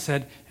finally I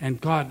said,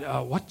 and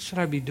God, what should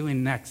I be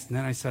doing next? And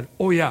then I said,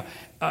 oh yeah,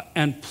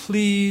 and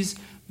please,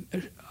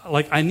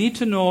 I need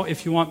to know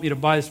if you want me to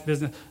buy this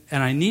business,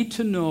 and I need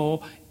to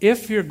know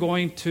if you're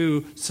going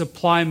to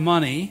supply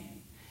money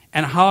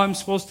and how I'm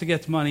supposed to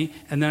get the money.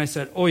 And then I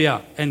said, oh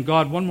yeah, and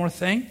God, one more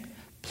thing,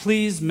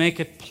 please make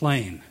it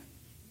plain.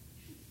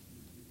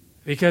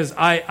 Because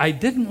I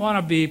didn't want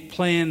to be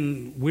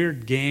playing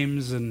weird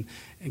games and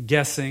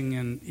guessing,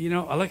 and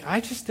I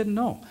just didn't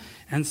know.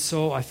 And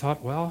so I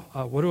thought, well,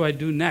 what do I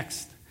do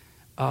next?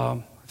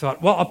 I thought,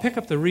 well, I'll pick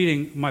up the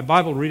reading, my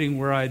Bible reading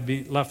where I'd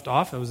been left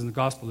off. I was in the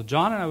Gospel of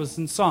John, and I was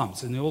in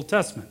Psalms, in the Old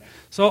Testament.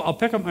 So I'll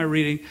pick up my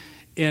reading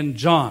in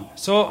John.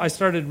 So I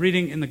started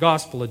reading in the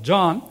Gospel of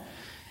John,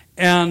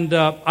 and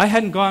I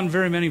hadn't gone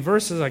very many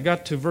verses. I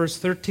got to verse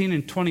 13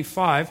 and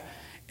 25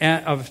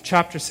 of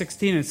chapter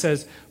 16. It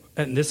says,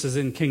 and this is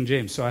in King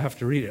James, so I have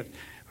to read it.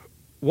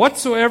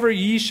 Whatsoever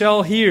ye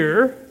shall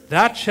hear,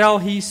 that shall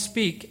he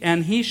speak,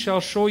 and he shall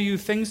show you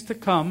things to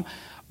come,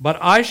 but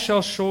I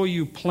shall show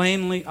you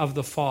plainly of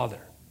the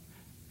Father.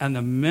 And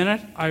the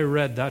minute I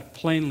read that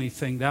plainly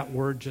thing, that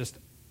word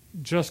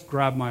just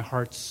grabbed my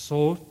heart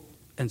so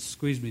and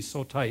squeezed me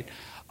so tight,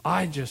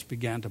 I just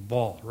began to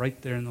bawl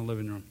right there in the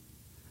living room.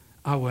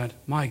 I went,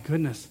 my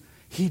goodness,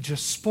 he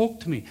just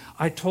spoke to me.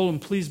 I told him,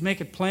 please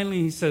make it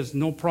plainly. He says,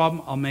 no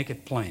problem, I'll make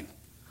it plain.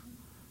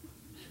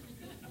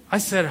 I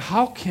said,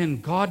 how can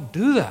God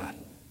do that?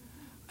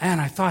 And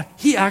I thought,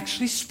 he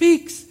actually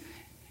speaks.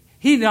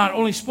 He not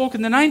only spoke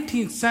in the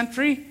 19th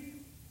century,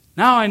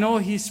 now I know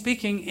he's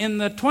speaking in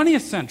the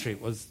 20th century.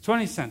 It was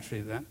 20th century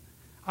then.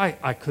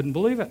 I couldn't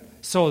believe it.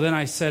 So then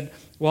I said,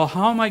 well,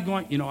 how am I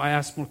going, I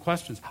asked more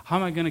questions. How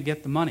am I going to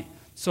get the money?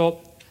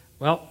 So,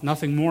 well,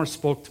 nothing more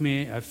spoke to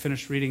me. I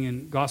finished reading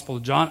in Gospel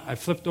of John. I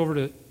flipped over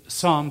to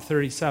Psalm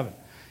 37,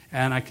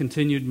 and I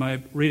continued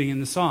my reading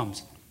in the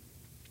Psalms.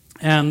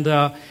 And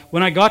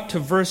when I got to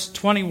verse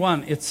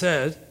 21, it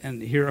says,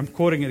 and here I'm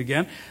quoting it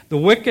again, the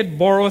wicked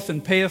borroweth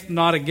and payeth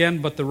not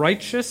again, but the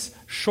righteous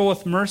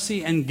showeth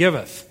mercy and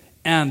giveth.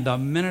 And the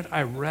minute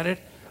I read it,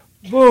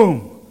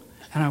 boom!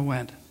 And I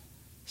went,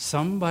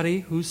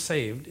 somebody who's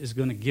saved is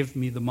going to give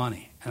me the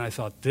money. And I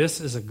thought,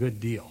 this is a good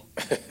deal.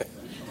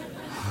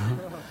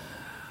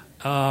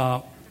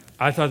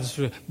 I thought this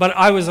was, but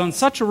I was on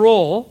such a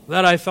roll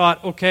that I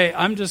thought, okay,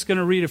 I'm just going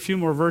to read a few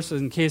more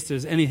verses in case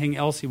there's anything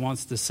else he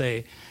wants to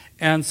say.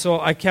 And so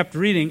I kept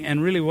reading,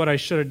 and really what I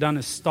should have done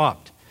is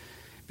stopped.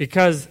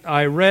 Because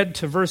I read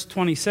to verse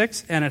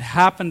 26, and it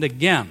happened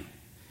again.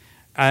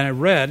 And I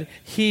read,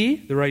 he,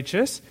 the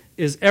righteous,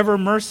 is ever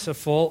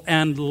merciful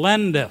and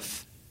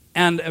lendeth.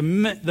 And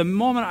the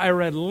moment I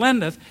read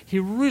lendeth, he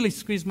really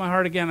squeezed my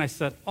heart again. I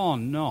said, oh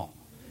no.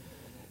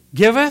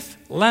 Giveth,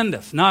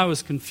 lendeth. Now I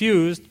was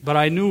confused, but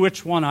I knew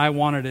which one I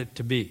wanted it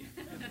to be.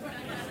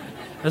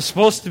 It's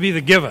supposed to be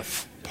the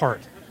giveth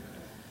part.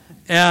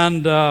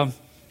 And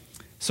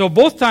so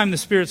both times the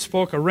Spirit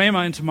spoke a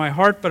rhema into my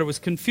heart, but it was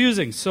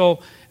confusing.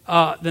 So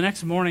the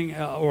next morning,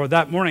 or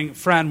that morning,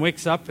 Fran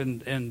wakes up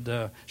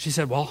and she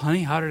said, well,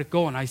 honey, how did it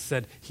go? And I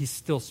said, he's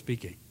still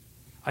speaking.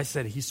 I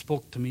said, he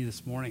spoke to me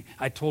this morning.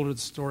 I told her the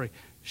story.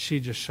 She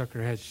just shook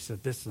her head. She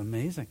said, this is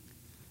amazing.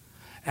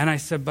 And I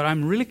said, but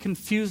I'm really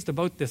confused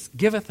about this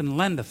giveth and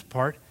lendeth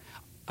part.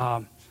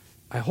 I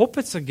hope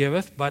it's a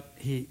giveth, but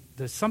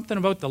there's something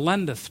about the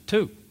lendeth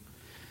too.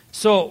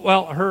 So,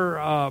 well,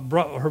 her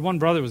one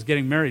brother was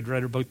getting married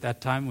right about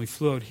that time. We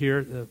flew out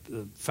here.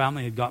 The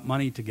family had got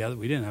money together.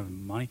 We didn't have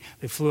money.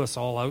 They flew us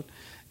all out.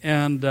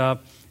 And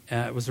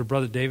it was her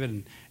brother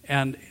David.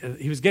 And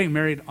he was getting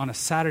married on a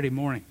Saturday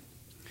morning.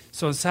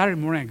 So on Saturday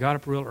morning, I got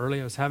up real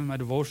early. I was having my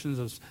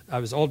devotions. I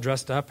was all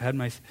dressed up, had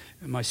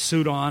my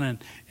suit on,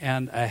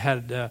 and I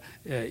had,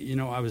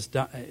 I was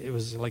done. It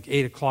was like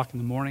 8 o'clock in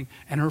the morning.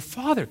 And her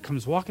father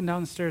comes walking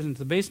down the stairs into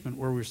the basement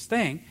where we were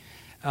staying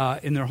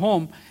in their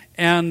home,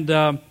 and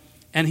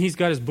he's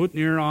got his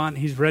boutonniere on.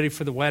 He's ready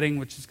for the wedding,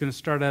 which is going to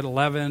start at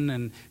 11,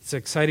 and it's an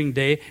exciting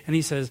day. And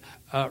he says,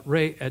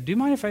 Ray, do you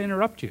mind if I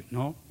interrupt you?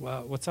 No?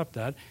 What's up,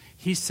 Dad?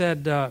 He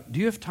said, do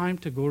you have time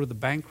to go to the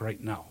bank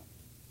right now?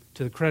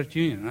 To the credit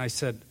union. And I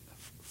said,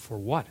 for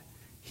what?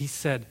 He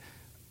said,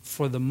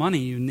 for the money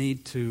you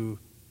need to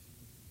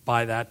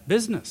buy that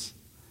business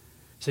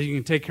so you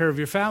can take care of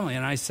your family.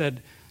 And I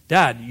said,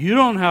 Dad, you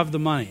don't have the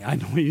money. I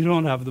know you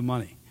don't have the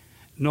money.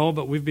 No,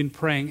 but we've been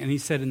praying. And he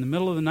said, in the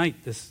middle of the night,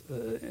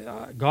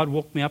 God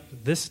woke me up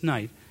this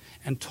night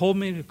and told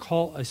me to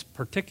call a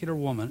particular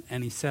woman.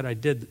 And he said, I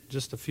did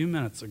just a few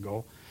minutes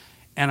ago.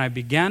 And I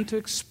began to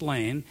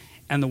explain,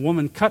 and the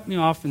woman cut me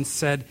off and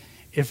said,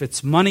 if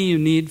it's money you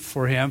need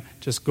for him,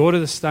 just go to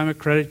the Steinmetz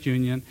Credit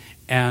Union,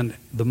 and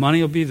the money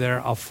will be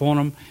there. I'll phone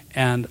him,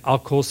 and I'll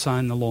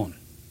co-sign the loan.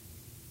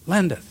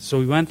 Lendeth. So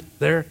we went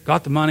there,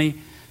 got the money,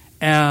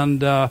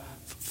 and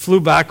flew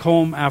back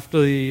home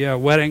after the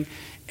wedding,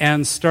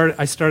 and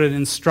I started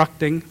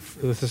instructing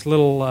with this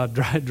little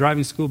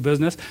driving school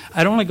business.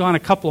 I'd only gone a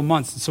couple of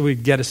months, so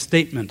we'd get a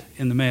statement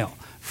in the mail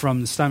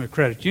from the Steinmetz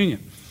Credit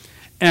Union.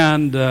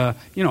 And,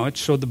 it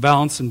showed the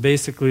balance, and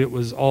basically it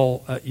was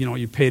all,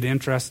 you paid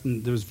interest,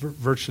 and there was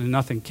virtually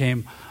nothing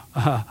came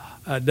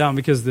down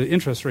because the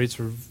interest rates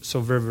were so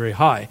very, very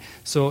high.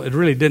 So it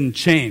really didn't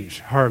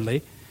change,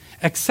 hardly,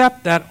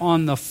 except that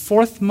on the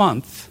 4th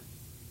month,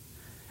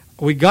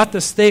 we got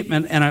the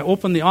statement, and I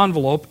opened the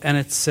envelope, and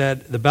it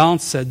said, the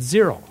balance said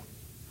 0.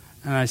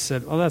 And I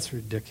said, oh, that's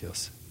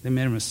ridiculous. They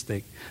made a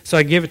mistake. So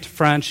I gave it to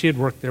Fran. She had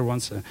worked there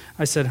once.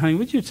 I said, honey,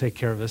 would you take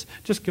care of this?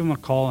 Just give them a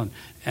call,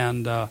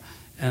 and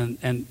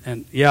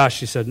And yeah,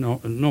 she said,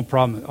 no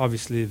problem.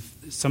 Obviously, if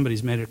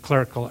somebody's made a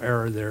clerical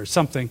error there or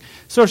something.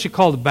 So she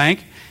called the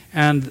bank,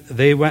 and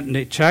they went and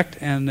they checked,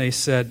 and they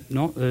said,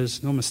 no,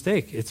 there's no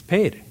mistake. It's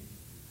paid.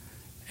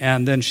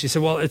 And then she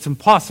said, well, it's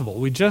impossible.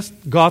 We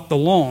just got the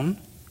loan.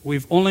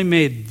 We've only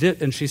made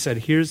this. And she said,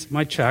 here's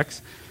my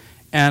checks,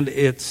 and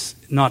it's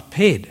not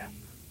paid.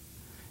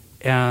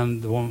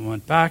 And the woman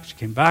went back. She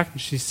came back,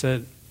 and she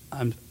said,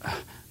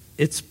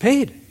 it's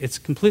paid. It's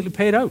completely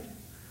paid out.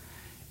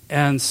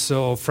 And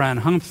so Fran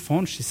hung up the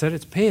phone. She said,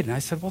 it's paid. And I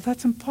said, well,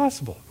 that's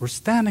impossible. We're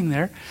standing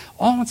there.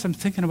 All at once I'm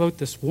thinking about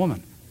this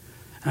woman.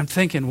 I'm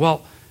thinking,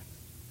 well,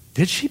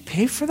 did she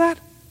pay for that?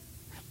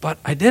 But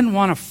I didn't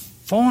want to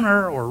phone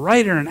her or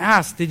write her and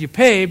ask, did you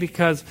pay?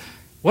 Because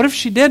what if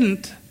she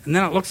didn't, and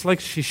then it looks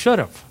like she should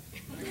have?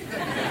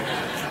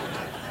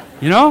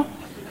 You know?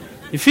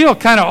 You feel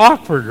kind of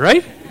awkward,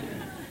 right?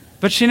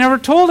 But she never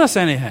told us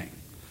anything.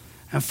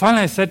 And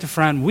finally I said to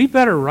Fran, we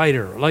better write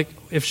her. Like,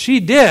 if she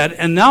did,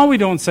 and now we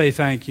don't say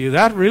thank you,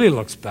 that really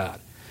looks bad.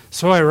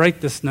 So I write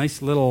this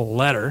nice little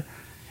letter,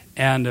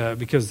 and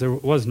because there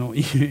was no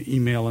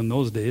email in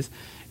those days.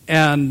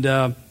 And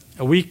a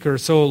week or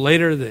so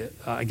later,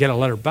 I get a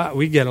letter back.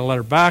 We get a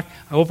letter back.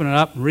 I open it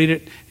up and read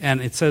it,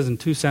 and it says in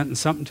 2 sentences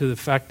something to the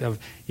effect of,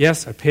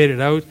 yes, I paid it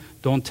out,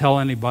 don't tell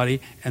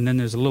anybody. And then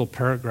there's a little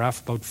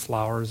paragraph about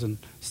flowers and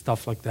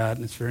stuff like that,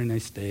 and it's a very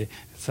nice day,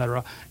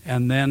 etc.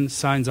 And then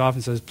signs off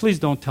and says, please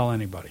don't tell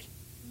anybody.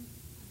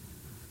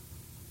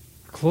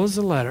 Close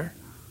the letter,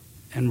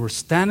 and we're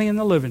standing in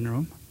the living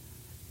room,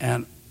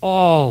 and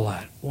all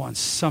at once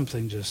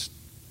something just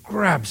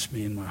grabs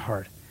me in my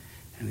heart.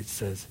 And it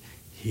says,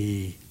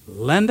 he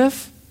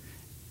lendeth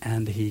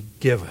and he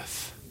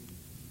giveth.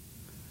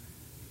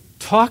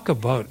 Talk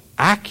about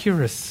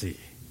accuracy.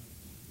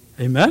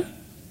 Amen?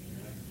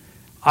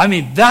 I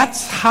mean,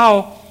 that's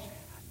how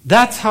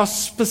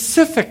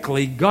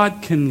specifically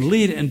God can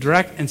lead and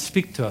direct and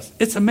speak to us.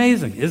 It's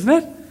amazing, isn't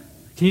it?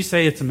 Can you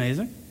say it's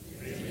amazing?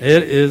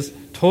 It is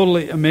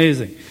totally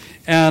amazing.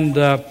 And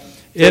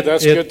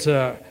that's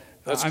good.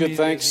 That's good,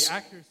 thanks.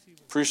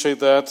 Appreciate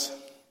that.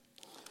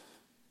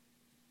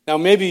 Now,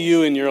 maybe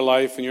you in your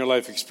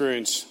life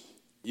experience,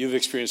 you've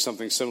experienced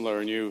something similar,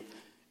 and you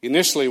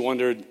initially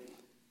wondered,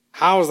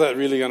 how is that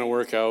really going to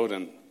work out,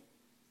 and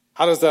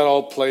how does that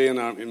all play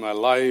in my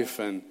life,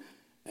 and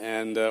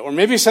or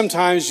maybe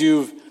sometimes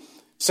you've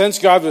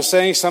sensed God was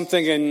saying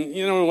something, and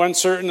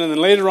uncertain, and then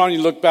later on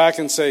you look back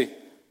and say,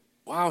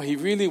 wow, he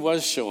really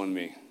was showing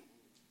me.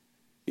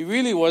 He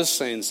really was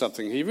saying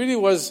something. He really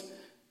was,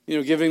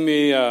 giving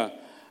me an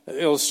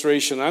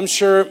illustration. I'm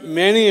sure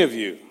many of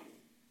you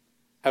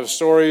have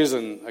stories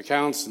and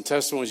accounts and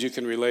testimonies you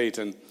can relate.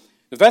 And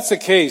if that's the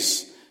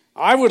case,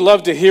 I would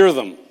love to hear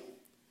them.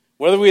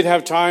 Whether we'd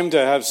have time to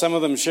have some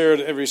of them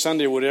shared every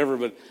Sunday or whatever,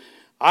 but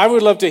I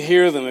would love to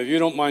hear them, if you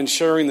don't mind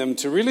sharing them,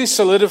 to really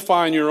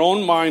solidify in your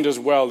own mind as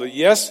well that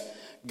yes,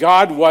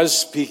 God was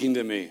speaking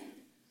to me.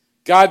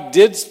 God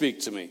did speak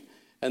to me.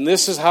 And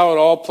this is how it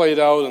all played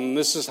out, and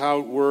this is how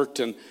it worked.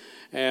 And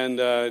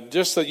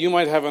just that you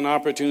might have an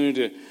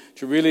opportunity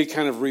to really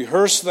kind of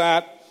rehearse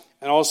that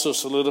and also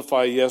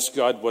solidify, yes,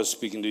 God was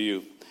speaking to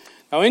you.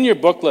 Now, in your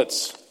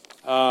booklets,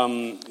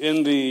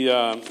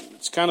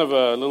 it's kind of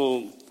a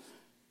little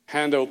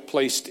handout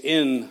placed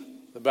in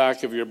the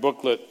back of your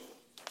booklet,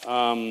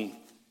 along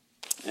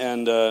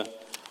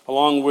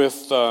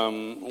with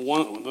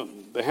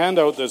the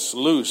handout that's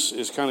loose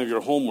is kind of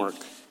your homework.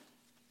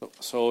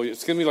 So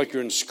it's going to be like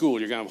you're in school.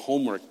 You're going to have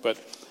homework. But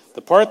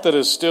the part that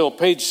is still,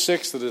 page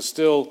 6, that is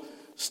still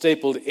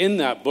stapled in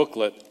that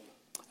booklet,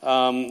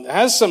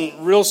 has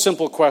some real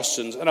simple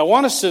questions. And I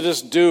want us to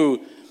just do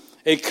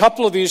a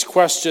couple of these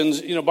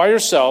questions, by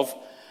yourself.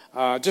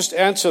 Just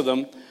answer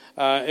them.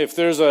 If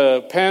there's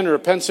a pen or a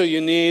pencil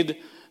you need,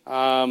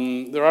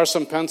 there are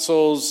some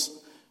pencils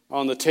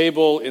on the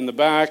table in the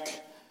back.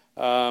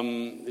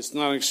 It's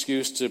not an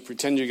excuse to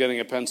pretend you're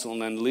getting a pencil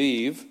and then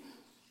leave.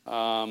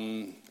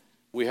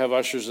 We have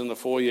ushers in the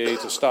foyer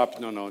to stop.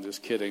 No,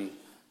 just kidding.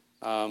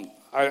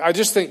 I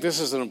just think this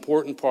is an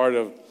important part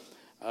of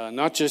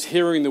not just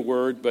hearing the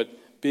word, but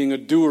being a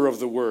doer of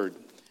the word.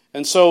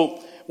 And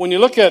so when you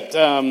look at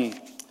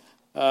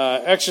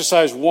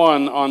exercise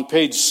 1 on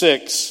page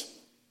 6,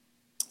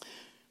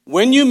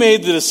 when you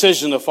made the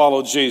decision to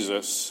follow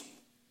Jesus,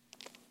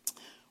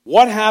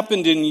 what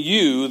happened in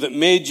you that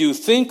made you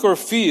think or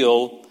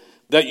feel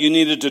that you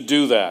needed to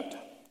do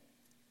that?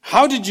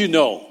 How did you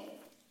know?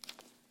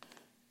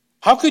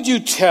 How could you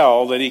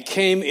tell that he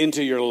came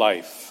into your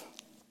life?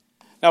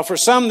 Now, for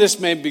some, this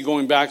may be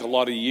going back a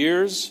lot of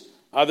years.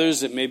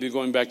 Others, it may be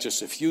going back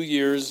just a few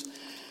years.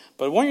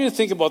 But I want you to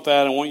think about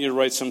that. I want you to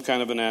write some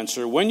kind of an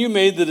answer. When you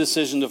made the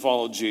decision to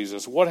follow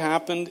Jesus, what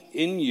happened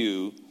in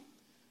you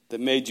that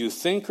made you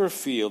think or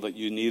feel that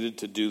you needed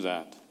to do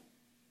that?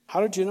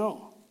 How did you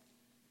know?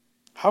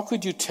 How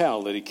could you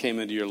tell that he came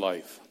into your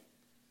life?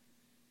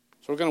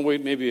 So we're going to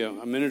wait maybe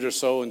a minute or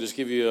so and just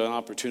give you an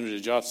opportunity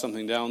to jot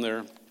something down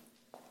there.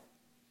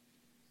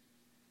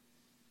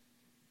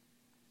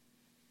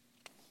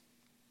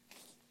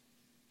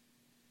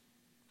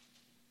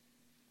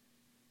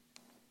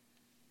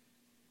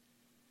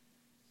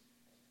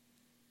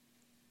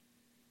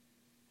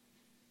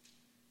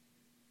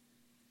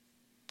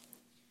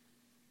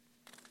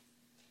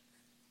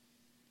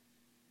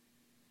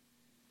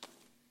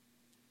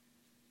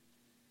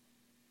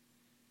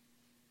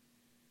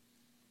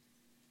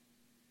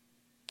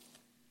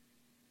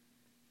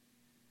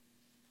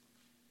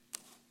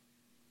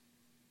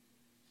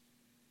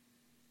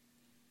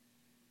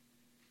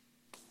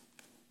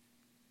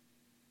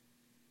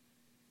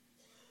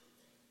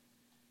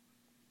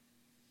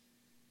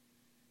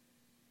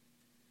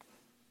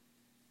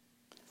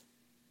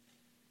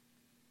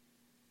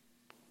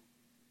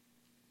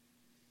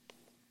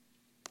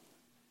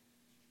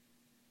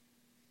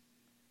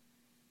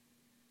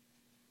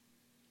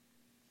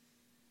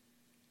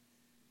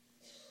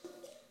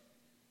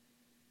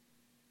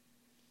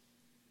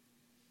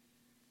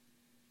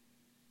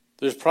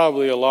 There's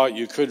probably a lot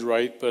you could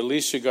write, but at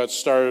least you got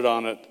started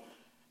on it.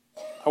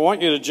 I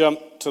want you to jump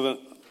to the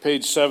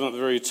page 7 at the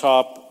very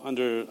top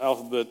under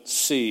alphabet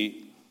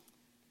C.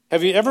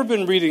 Have you ever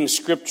been reading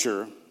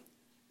Scripture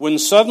when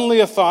suddenly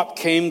a thought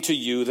came to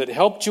you that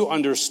helped you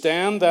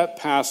understand that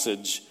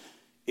passage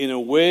in a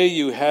way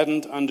you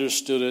hadn't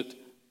understood it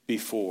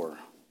before?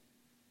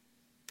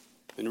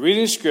 In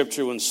reading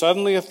Scripture, when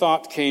suddenly a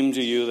thought came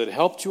to you that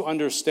helped you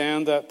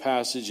understand that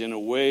passage in a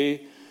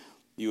way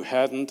you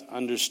hadn't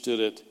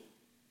understood it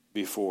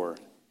before.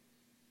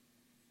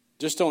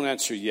 Just don't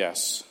answer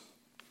yes.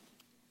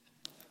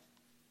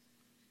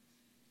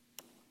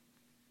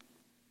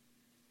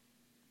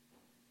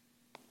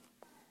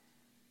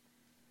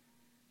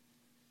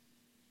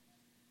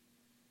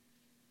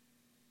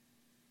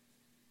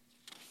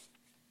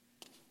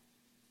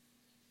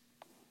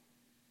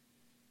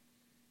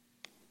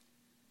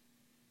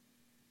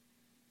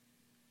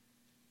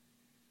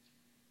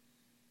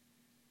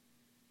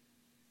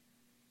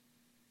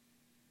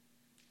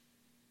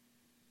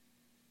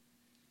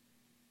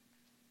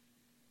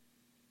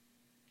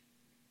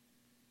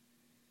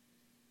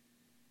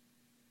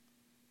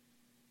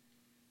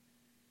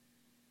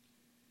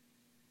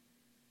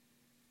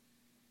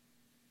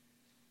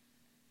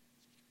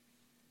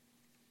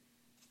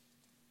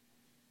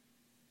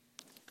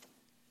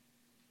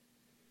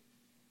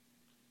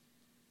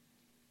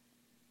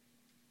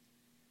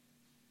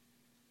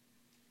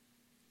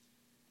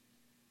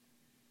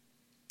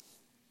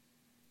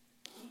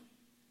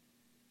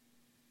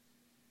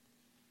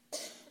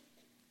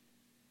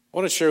 I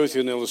want to share with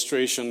you an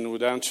illustration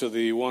down to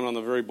the one on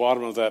the very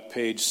bottom of that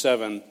page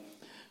 7,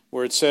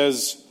 where it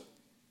says,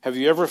 have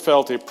you ever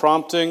felt a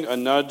prompting, a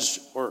nudge,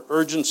 or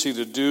urgency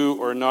to do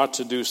or not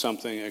to do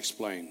something?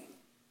 Explain.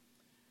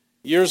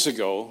 Years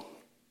ago,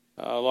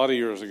 a lot of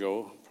years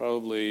ago,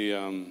 probably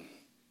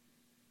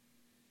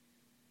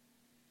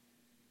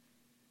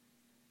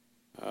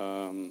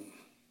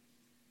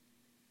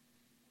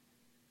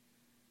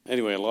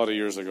anyway, a lot of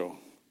years ago.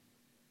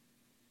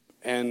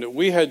 And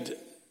we had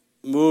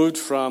moved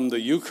from the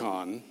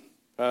Yukon,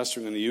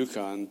 pastoring in the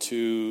Yukon,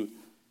 to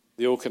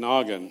the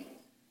Okanagan.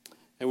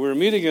 And we were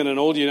meeting in an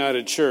old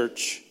United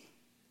Church,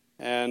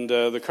 and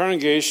the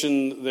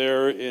congregation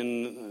there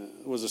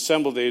was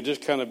assembled. They had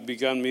just kind of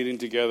begun meeting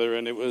together,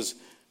 and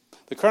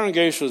the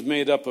congregation was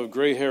made up of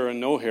gray hair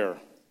and no hair,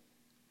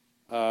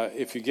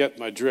 if you get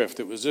my drift.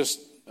 It was just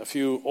a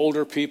few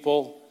older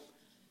people.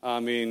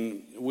 I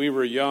mean, we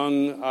were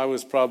young. I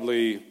was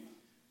probably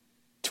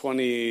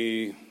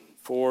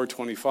 24,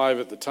 25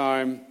 at the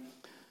time.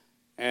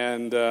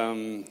 And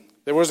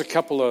there was a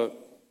couple of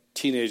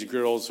teenage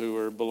girls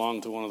who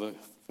belonged to one of the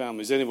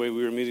families. Anyway,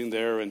 we were meeting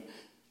there, and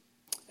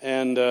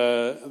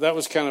that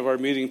was kind of our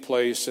meeting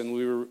place, and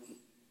we were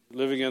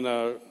living in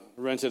a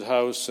rented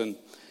house, and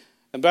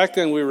back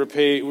then we were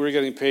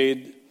getting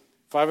paid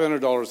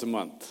 $500 a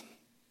month.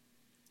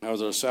 That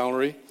was our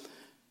salary,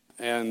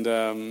 and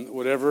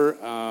whatever.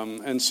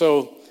 And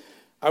so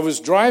I was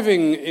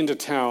driving into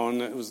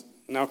town. It was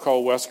now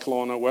called West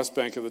Kelowna, West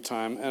Bank at the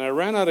time, and I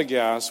ran out of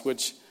gas,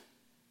 which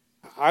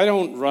I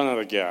don't run out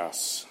of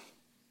gas.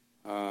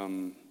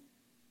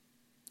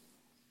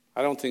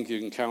 I don't think you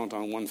can count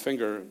on one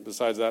finger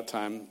besides that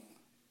times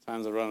I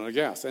run out of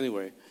gas.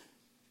 Anyway,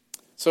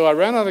 so I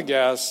ran out of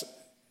gas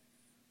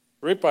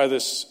right by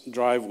this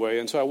driveway,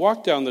 and so I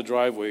walked down the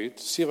driveway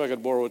to see if I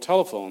could borrow a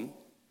telephone.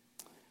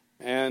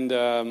 And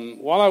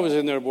while I was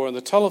in there borrowing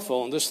the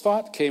telephone, this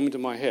thought came into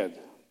my head.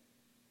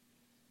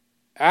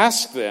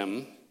 Ask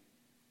them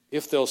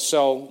if they'll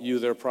sell you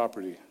their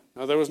property.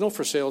 Now, there was no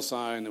for sale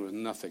sign. There was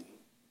nothing.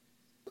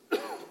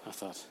 I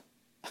thought,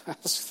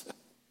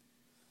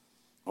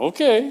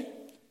 okay.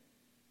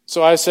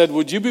 So I said,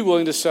 would you be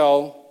willing to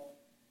sell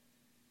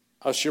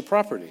us your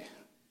property?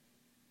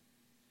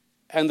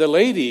 And the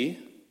lady,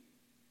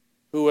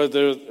 who had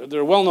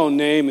their well-known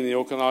name in the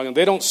Okanagan,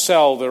 they don't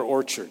sell their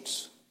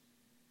orchards.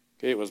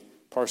 Okay, it was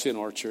partially an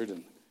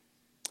orchard.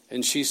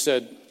 And she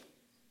said,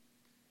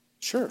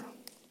 sure.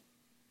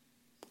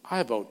 I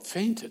about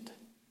fainted.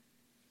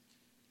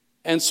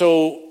 And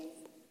so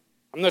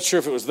I'm not sure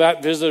if it was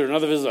that visit or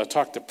another visit. I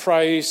talked to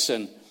Price,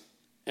 and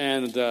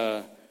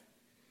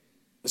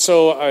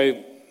so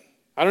I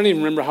don't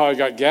even remember how I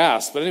got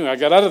gas. But anyway, I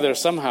got out of there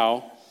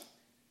somehow,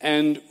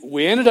 and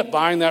we ended up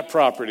buying that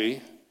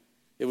property.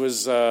 It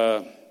was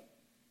 7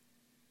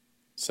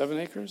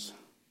 acres?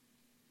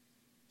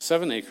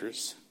 7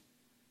 acres.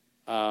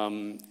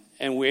 And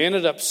we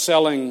ended up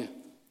selling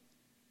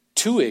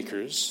 2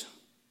 acres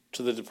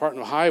to the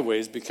Department of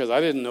Highways because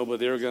I didn't know, but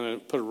they were going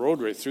to put a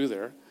road right through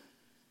there.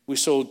 We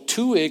sold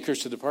 2 acres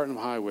to the Department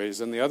of Highways,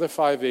 and the other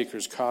 5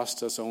 acres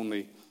cost us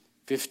only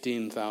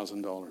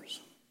 $15,000.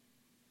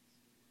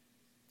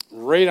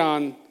 Right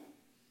on,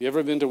 you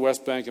ever been to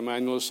West Bank?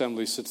 Emmanuel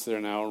Assembly sits there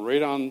now,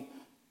 right on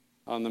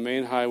the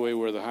main highway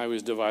where the highway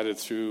is divided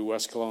through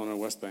West Kelowna and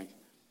West Bank.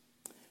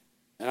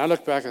 And I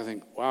look back and I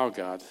think, wow,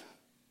 God.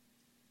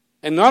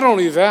 And not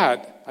only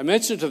that, I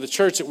mentioned to the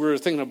church that we were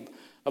thinking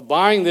of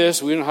buying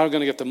this. We didn't know how we were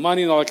going to get the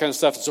money and all that kind of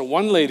stuff. And so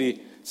one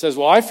lady says,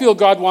 well, I feel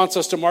God wants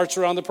us to march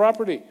around the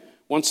property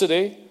once a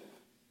day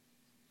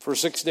for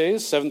 6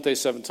 days, 7th day,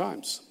 7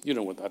 times. You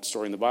know what that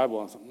story in the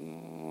Bible. I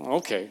thought,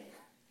 okay.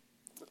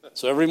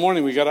 So every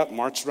morning we got up and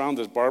marched around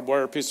this barbed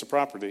wire piece of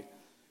property.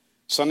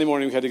 Sunday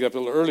morning we had to get up a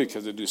little early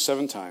because they do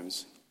 7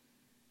 times.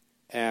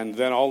 And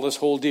then all this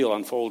whole deal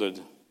unfolded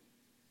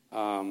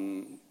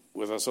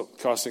with us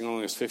costing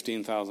only us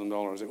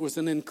 $15,000. It was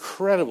an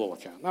incredible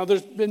account. Now,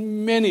 there's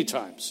been many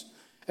times,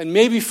 and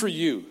maybe for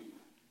you,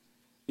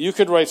 you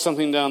could write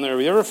something down there.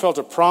 Have you ever felt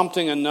a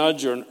prompting, a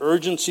nudge, or an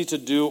urgency to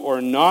do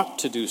or not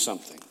to do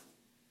something?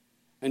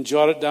 And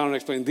jot it down and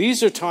explain.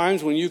 These are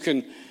times when you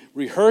can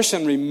rehearse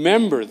and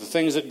remember the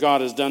things that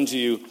God has done to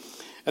you.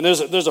 And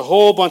there's a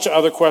whole bunch of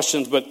other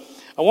questions, but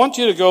I want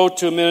you to go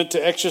to a minute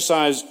to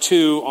exercise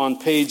 2 on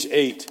page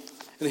 8.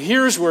 And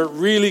here's where it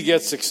really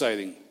gets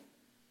exciting.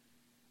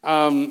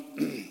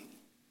 And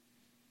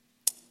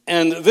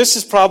this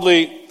is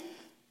probably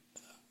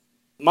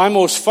my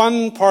most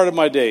fun part of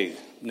my day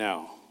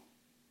now.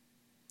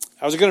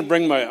 I was going to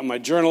bring my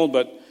journal,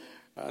 but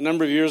a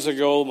number of years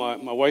ago,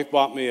 my wife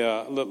bought me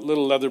a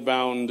little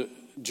leather-bound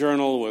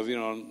journal with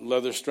a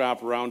leather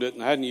strap around it,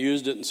 and I hadn't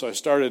used it, and so I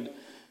started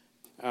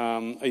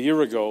a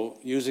year ago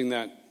using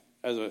that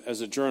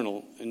as a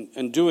journal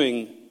and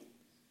doing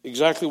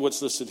exactly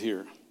what's listed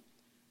here.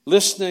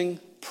 Listening,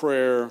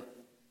 prayer,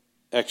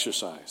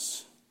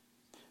 exercise.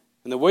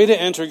 And the way to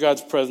enter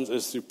God's presence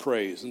is through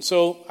praise. And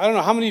so, I don't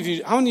know, how many of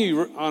you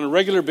on a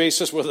regular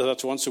basis, whether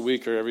that's once a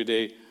week or every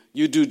day,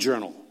 you do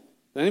journal?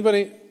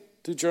 Anybody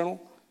do journal?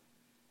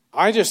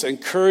 I just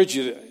encourage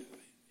you to,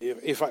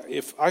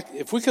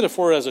 if we could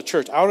afford it as a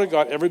church, I would have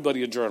got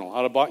everybody a journal. I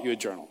would have bought you a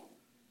journal.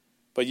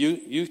 But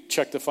you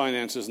check the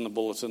finances and the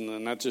bulletin,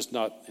 and that's just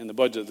not in the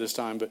budget this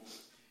time. But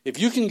if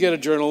you can get a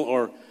journal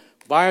or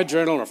buy a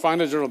journal or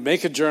find a journal,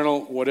 make a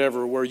journal,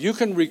 whatever, where you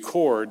can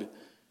record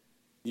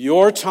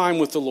your time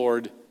with the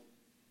Lord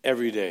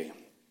every day.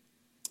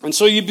 And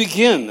so you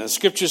begin, as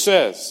Scripture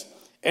says,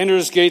 enter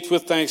his gates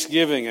with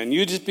thanksgiving, and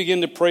you just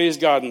begin to praise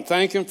God and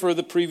thank him for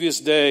the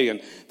previous day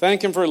and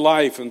thank him for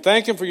life and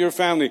thank him for your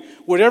family.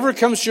 Whatever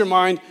comes to your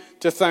mind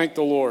to thank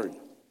the Lord.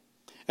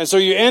 And so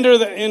you enter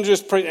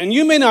this praise, and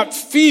you may not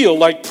feel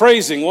like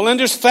praising. Well, then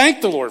just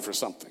thank the Lord for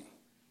something.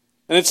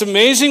 And it's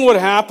amazing what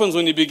happens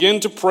when you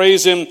begin to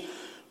praise him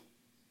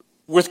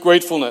with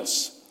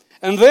gratefulness.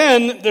 And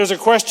then there's a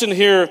question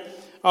here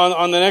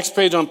on the next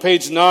page, on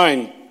page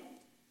 9,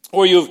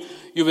 where you've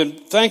been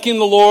thanking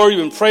the Lord,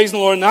 you've been praising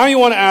the Lord. Now you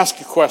want to ask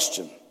a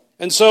question.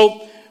 And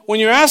so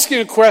when you're asking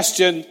a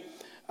question,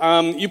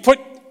 you put,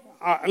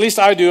 at least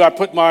I do, I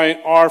put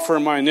my R for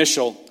my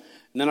initial,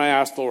 and then I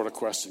ask the Lord a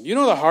question. You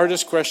know the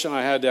hardest question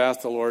I had to ask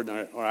the Lord,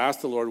 or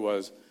ask the Lord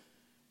was,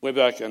 way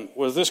back, and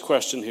was this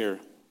question here.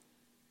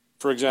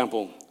 For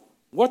example,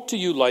 what do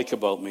you like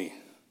about me?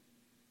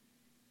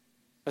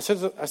 I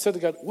said to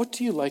God, what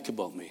do you like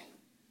about me?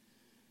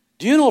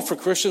 Do you know for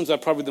Christians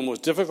that's probably the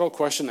most difficult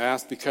question to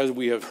ask because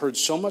we have heard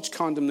so much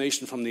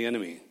condemnation from the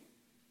enemy.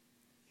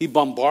 He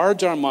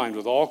bombards our mind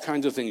with all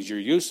kinds of things. You're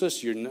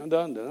useless, you're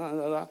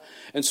da-da-da-da-da.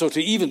 And so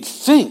to even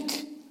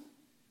think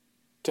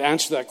to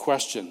answer that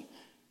question,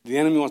 the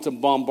enemy wants to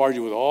bombard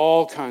you with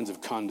all kinds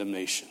of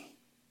condemnation.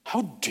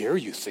 How dare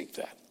you think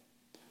that?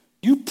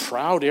 You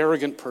proud,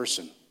 arrogant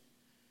person.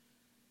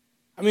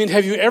 I mean,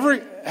 have you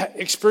ever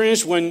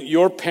experienced when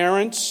your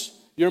parents,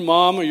 your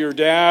mom or your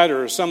dad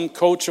or some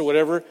coach or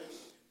whatever,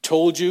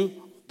 told you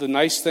the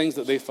nice things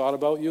that they thought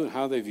about you and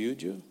how they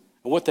viewed you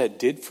and what that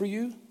did for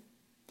you?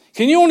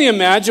 Can you only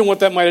imagine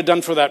what that might have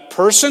done for that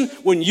person?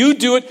 When you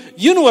do it,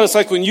 you know what it's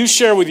like when you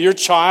share with your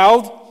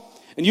child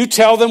and you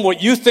tell them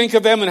what you think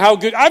of them and how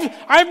good.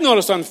 I've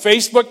noticed on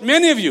Facebook,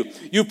 many of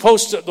you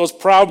post those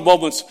proud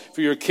moments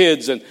for your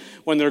kids and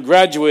when they're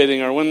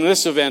graduating or when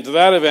this event or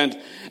that event.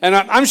 And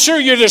I'm sure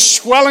you're just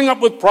swelling up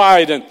with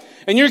pride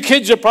and your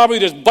kids are probably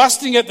just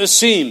busting at the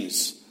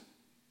seams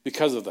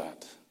because of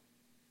that.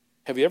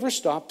 Have you ever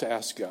stopped to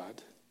ask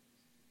God,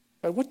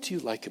 what do you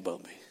like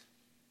about me?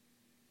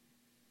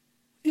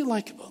 What do you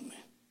like about me?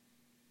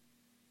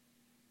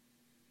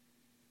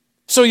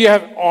 So you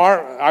have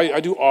R, I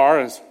do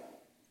R as,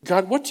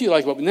 God, what do you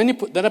like about me?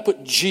 And then I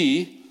put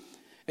G,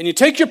 and you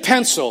take your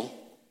pencil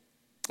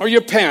or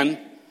your pen,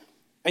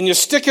 and you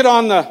stick it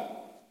on the,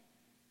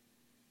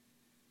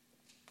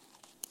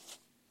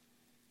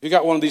 you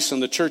got one of these in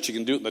the church, you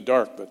can do it in the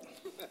dark, but,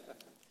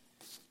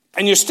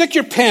 and you stick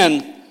your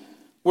pen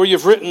where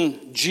you've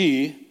written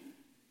G,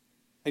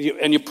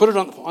 and you put it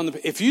on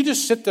the, if you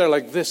just sit there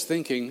like this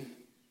thinking,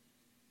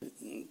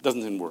 it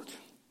doesn't work.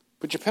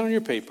 Put your pen on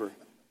your paper,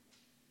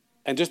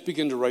 and just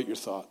begin to write your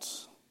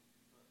thoughts.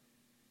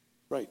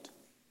 Write.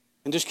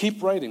 And just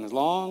keep writing as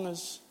long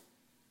as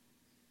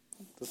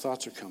the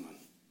thoughts are coming.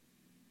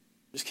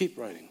 Just keep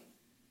writing.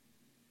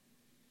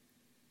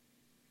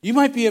 You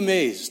might be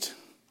amazed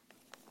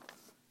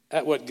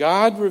at what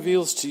God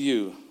reveals to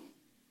you,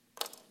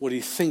 what he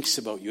thinks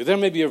about you. There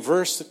may be a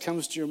verse that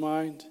comes to your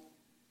mind.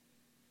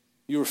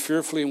 You were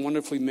fearfully and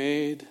wonderfully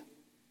made.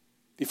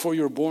 Before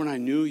you were born, I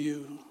knew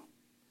you.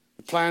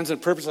 The plans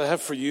and purposes I have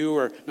for you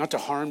are not to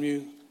harm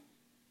you,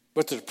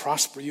 but to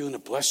prosper you and to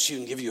bless you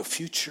and give you a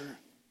future.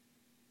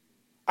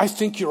 I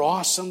think you're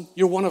awesome.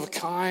 You're one of a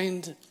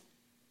kind.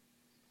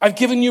 I've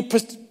given you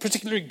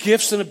particular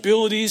gifts and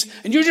abilities,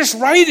 and you're just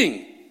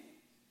writing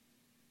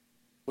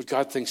what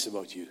God thinks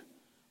about you.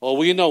 Well,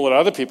 we know what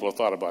other people have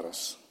thought about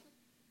us.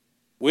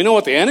 We know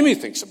what the enemy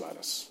thinks about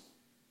us.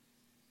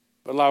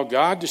 But allow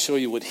God to show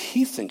you what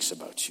he thinks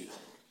about you.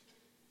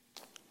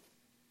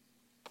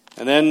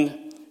 And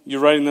then you're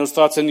writing those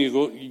thoughts, and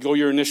you go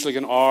your initial like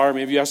an R.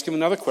 Maybe you ask him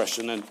another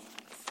question.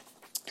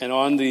 And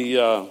on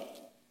the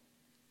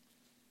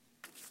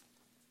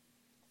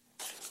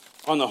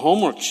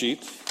homework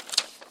sheet,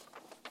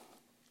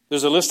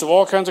 there's a list of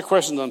all kinds of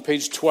questions on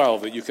page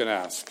 12 that you can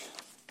ask.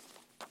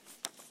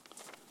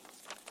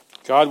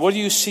 God, what do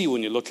you see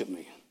when you look at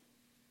me?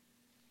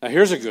 Now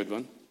here's a good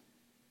one.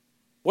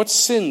 What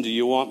sin do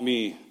you want to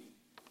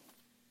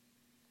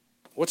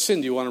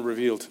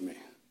reveal to me?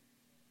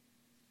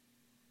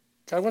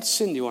 God, what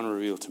sin do you want to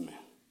reveal to me?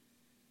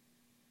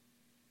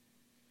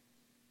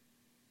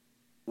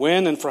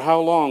 When and for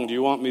how long do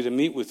you want me to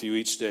meet with you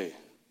each day?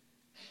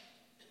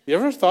 You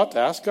ever thought to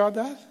ask God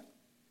that?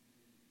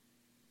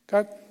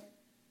 God,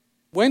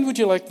 when would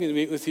you like me to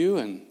meet with you,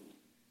 and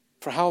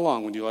for how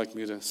long would you like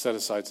me to set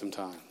aside some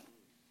time?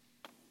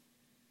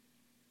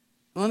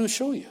 Let him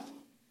show you.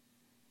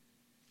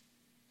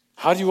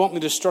 How do you want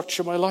me to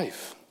structure my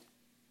life?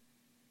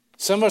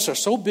 Some of us are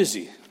so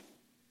busy.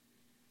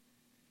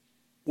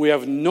 We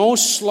have no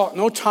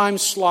time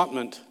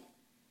slotment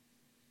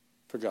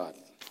for God.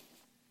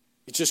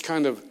 It's just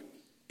kind of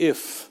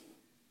if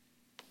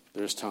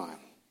there's time.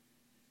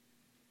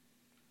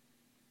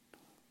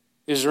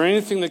 Is there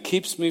anything that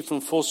keeps me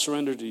from full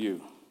surrender to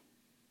you?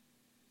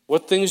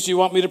 What things do you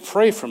want me to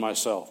pray for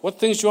myself? What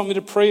things do you want me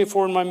to pray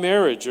for in my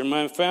marriage or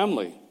my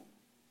family?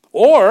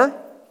 Or,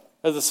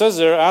 as it says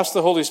there, ask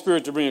the Holy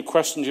Spirit to bring a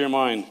question to your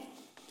mind.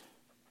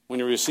 When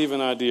you receive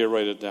an idea,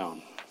 write it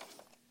down.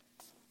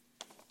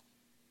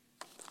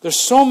 There's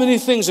so many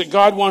things that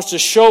God wants to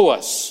show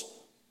us.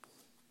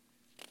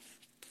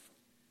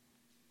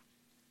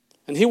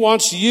 And he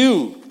wants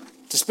you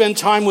to spend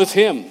time with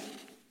him.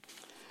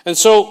 And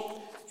so,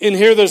 in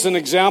here there's an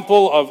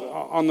example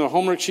on the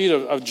homework sheet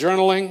of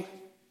journaling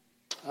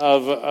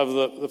of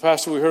the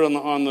pastor we heard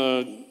on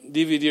the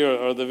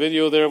DVD or the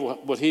video there,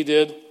 what he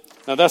did.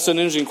 Now that's an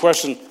interesting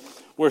question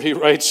where he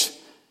writes,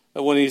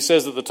 when he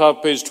says at the top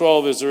of page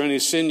 12, is there any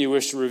sin you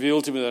wish to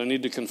reveal to me that I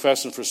need to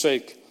confess and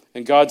forsake?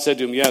 And God said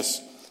to him,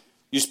 yes,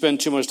 you spend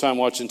too much time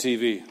watching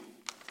TV.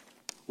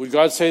 Would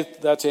God say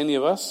that to any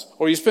of us?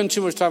 Or you spend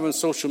too much time on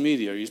social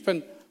media, or you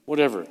spend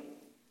whatever. And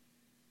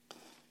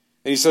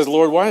he says,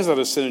 Lord, why is that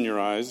a sin in your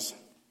eyes?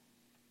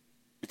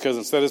 Because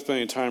instead of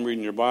spending time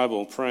reading your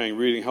Bible, praying,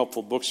 reading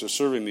helpful books, or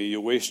serving me,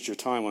 you waste your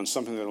time on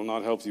something that will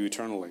not help you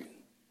eternally.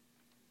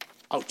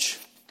 Ouch.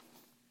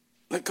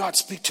 Let God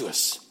speak to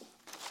us.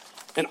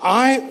 And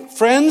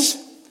friends,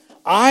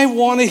 I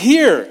want to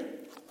hear.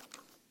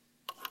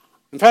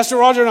 And Pastor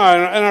Roger and I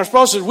and our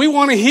spouses, we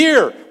want to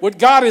hear what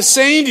God is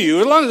saying to you.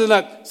 As long as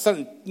it's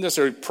not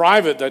necessarily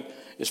private, that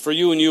is for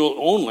you and you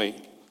only.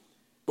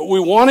 But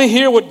we want to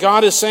hear what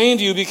God is saying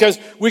to you because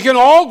we can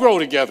all grow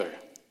together.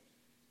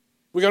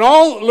 We can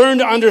all learn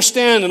to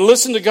understand and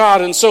listen to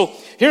God. And so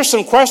here's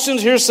some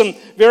questions. Here's some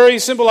very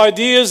simple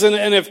ideas.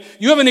 And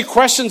if you have any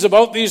questions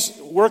about these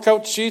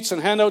workout sheets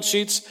and handout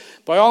sheets,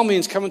 by all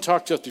means, come and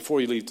talk to us before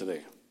you leave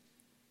today.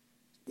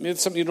 Maybe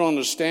it's something you don't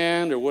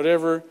understand or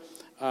whatever.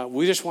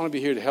 We just want to be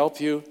here to help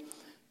you.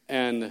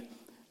 And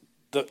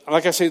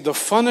like I say, the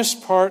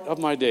funnest part of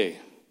my day.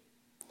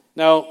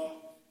 Now,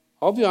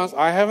 I'll be honest,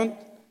 I haven't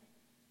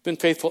been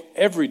faithful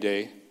every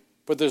day,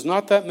 but there's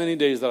not that many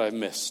days that I've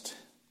missed.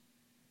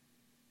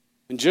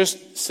 And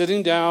just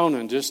sitting down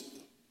and just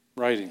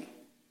writing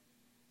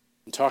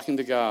and talking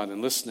to God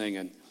and listening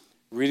and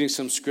reading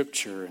some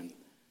scripture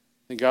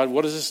and God,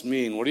 what does this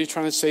mean? What are you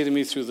trying to say to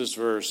me through this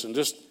verse? And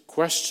just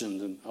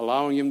questioned and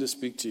allowing him to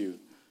speak to you.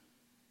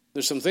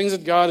 There's some things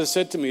that God has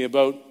said to me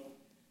about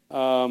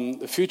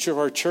the future of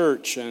our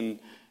church and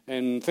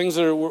things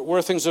that are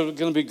where things are going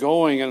to be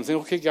going. And I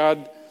think, okay,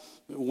 God,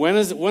 when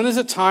is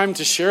it time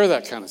to share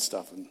that kind of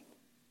stuff? And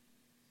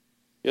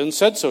he hasn't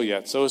said so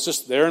yet, so it's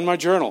just there in my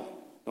journal.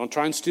 Don't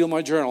try and steal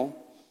my journal.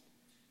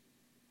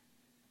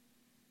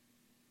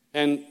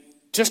 And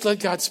just let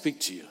God speak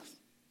to you.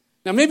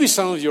 Now, maybe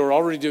some of you are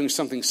already doing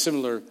something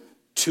similar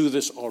to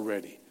this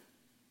already.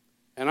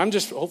 And I'm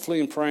just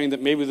hopefully and praying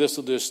that maybe this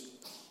will just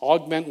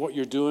augment what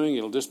you're doing.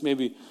 It'll just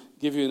maybe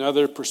give you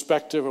another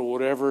perspective or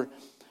whatever.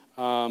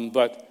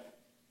 But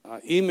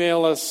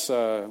email us,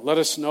 let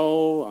us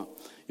know.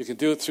 You can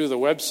do it through the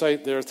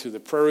website there, through the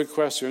prayer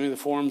requests or any of the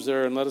forms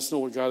there, and let us know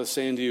what God is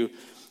saying to you.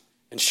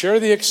 And share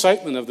the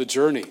excitement of the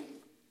journey.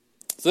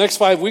 So the next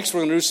 5 weeks,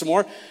 we're going to do some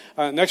more.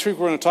 Next week,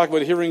 we're going to talk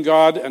about hearing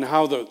God and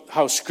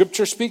how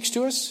Scripture speaks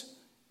to us,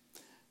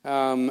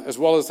 as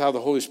well as how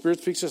the Holy Spirit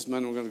speaks to us. And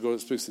then we're going to go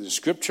speak to the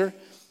Scripture.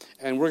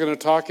 And we're going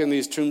to talk in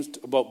these terms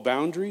about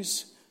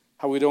boundaries,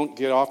 how we don't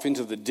get off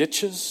into the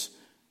ditches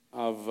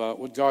of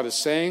what God is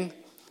saying.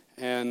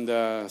 And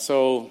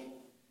so,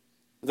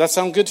 does that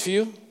sound good for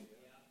you? Is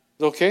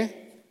it okay?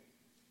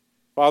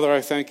 Father,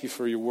 I thank you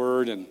for your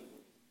word, and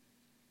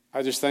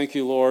I just thank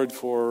you, Lord,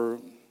 for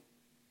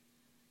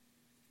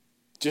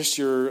just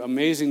your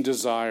amazing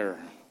desire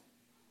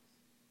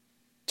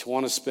to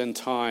want to spend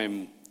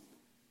time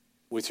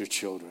with your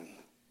children.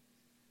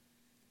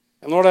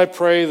 And Lord, I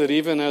pray that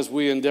even as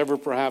we endeavor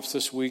perhaps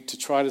this week to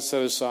try to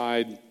set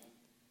aside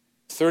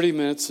 30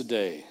 minutes a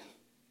day,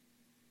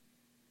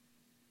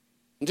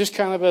 and just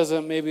kind of as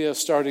maybe a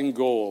starting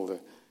goal,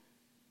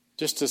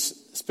 just to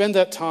spend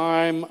that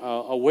time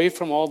away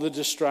from all the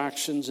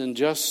distractions and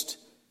just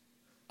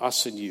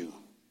us and you.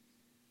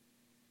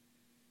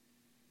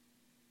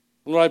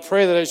 Lord, I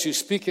pray that as you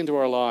speak into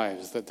our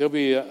lives, that there'll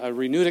be a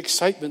renewed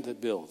excitement that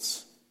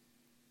builds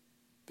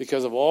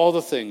because of all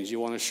the things you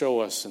want to show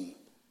us and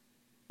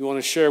you want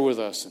to share with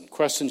us, and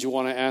questions you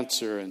want to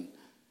answer, and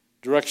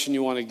direction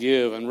you want to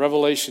give, and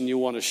revelation you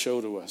want to show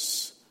to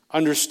us,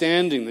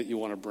 understanding that you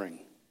want to bring.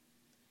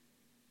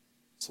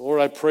 So, Lord,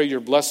 I pray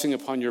your blessing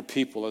upon your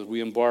people as we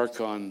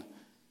embark on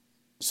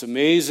this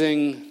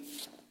amazing,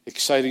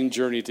 exciting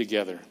journey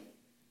together.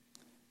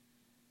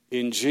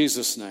 In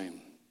Jesus' name,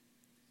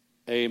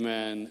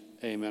 amen,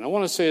 amen. I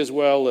want to say as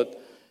well that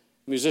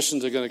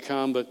musicians are going to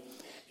come, but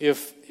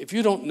if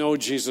you don't know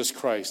Jesus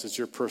Christ as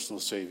your personal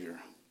Savior,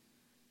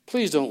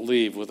 please don't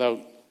leave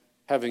without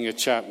having a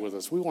chat with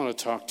us. We want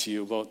to talk to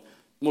you about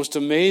the most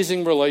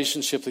amazing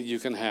relationship that you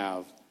can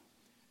have,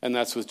 and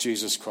that's with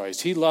Jesus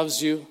Christ. He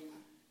loves you.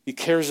 He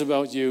cares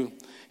about you.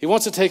 He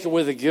wants to take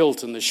away the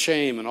guilt and the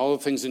shame and all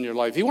the things in your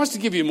life. He wants to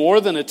give you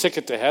more than a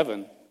ticket to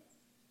heaven.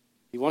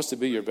 He wants to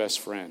be your best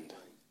friend.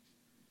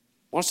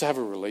 He wants to have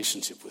a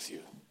relationship with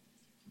you.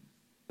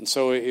 And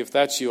so if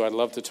that's you, I'd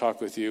love to talk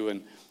with you.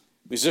 And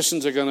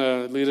musicians are going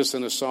to lead us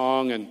in a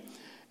song,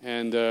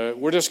 and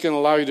we're just going to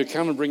allow you to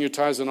come and bring your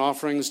tithes and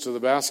offerings to the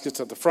baskets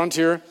at the front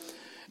here.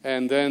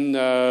 And then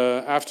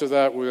after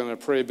that, we're going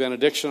to pray a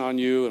benediction on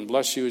you and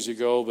bless you as you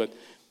go. But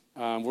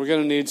we're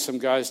going to need some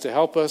guys to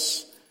help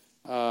us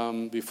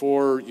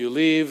before you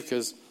leave,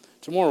 because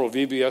tomorrow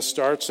VBS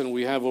starts, and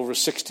we have over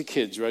 60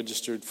 kids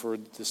registered for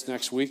this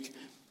next week.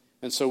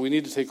 And so we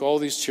need to take all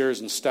these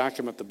chairs and stack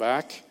them at the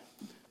back,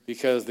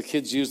 because the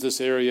kids use this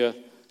area.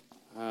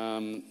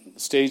 The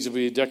stage will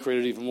be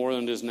decorated even more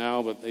than it is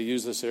now, but they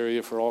use this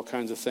area for all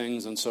kinds of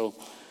things. And so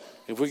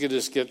if we could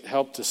just get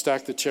help to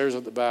stack the chairs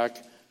at the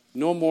back,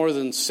 no more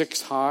than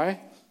 6 high,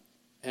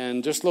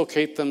 and just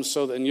locate them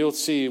so that, and you'll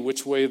see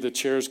which way the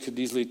chairs could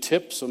easily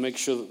tip, so make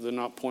sure that they're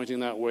not pointing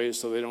that way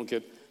so they don't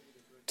get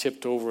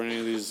tipped over any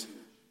of these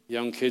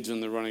young kids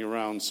when they're running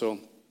around. So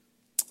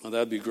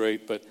that'd be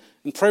great.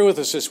 And pray with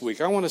us this week.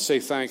 I want to say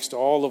thanks to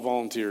all the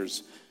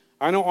volunteers.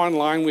 I know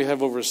online we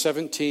have over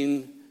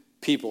 17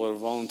 people that have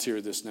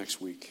volunteered this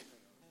next week.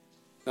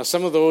 Now,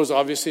 some of those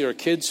obviously are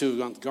kids who've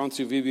gone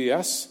through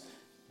VBS,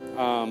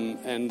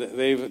 and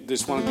they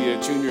just want to be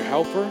a junior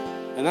helper,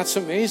 and that's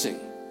amazing.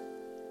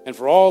 And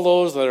for all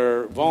those that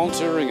are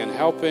volunteering and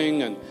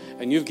helping,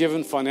 and you've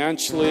given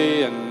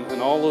financially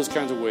and all those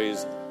kinds of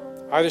ways,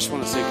 I just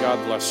want to say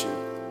God bless you,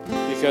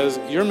 because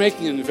you're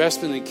making an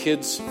investment in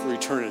kids for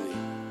eternity.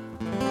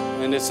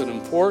 And it's an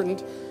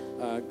important,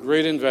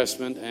 great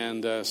investment,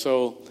 and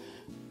so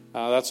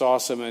that's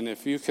awesome. And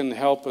if you can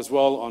help as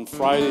well on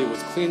Friday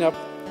with cleanup,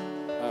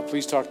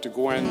 please talk to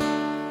Gwen,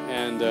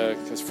 and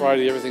because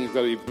Friday everything's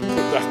got to be put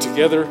back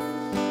together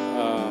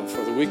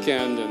for the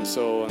weekend, and we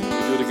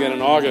do it again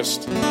in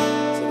August, so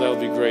that'll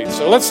be great.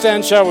 So let's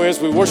stand, shall we,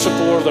 as we worship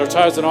the Lord with our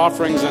tithes and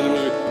offerings, and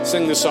then we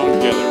sing this song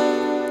together.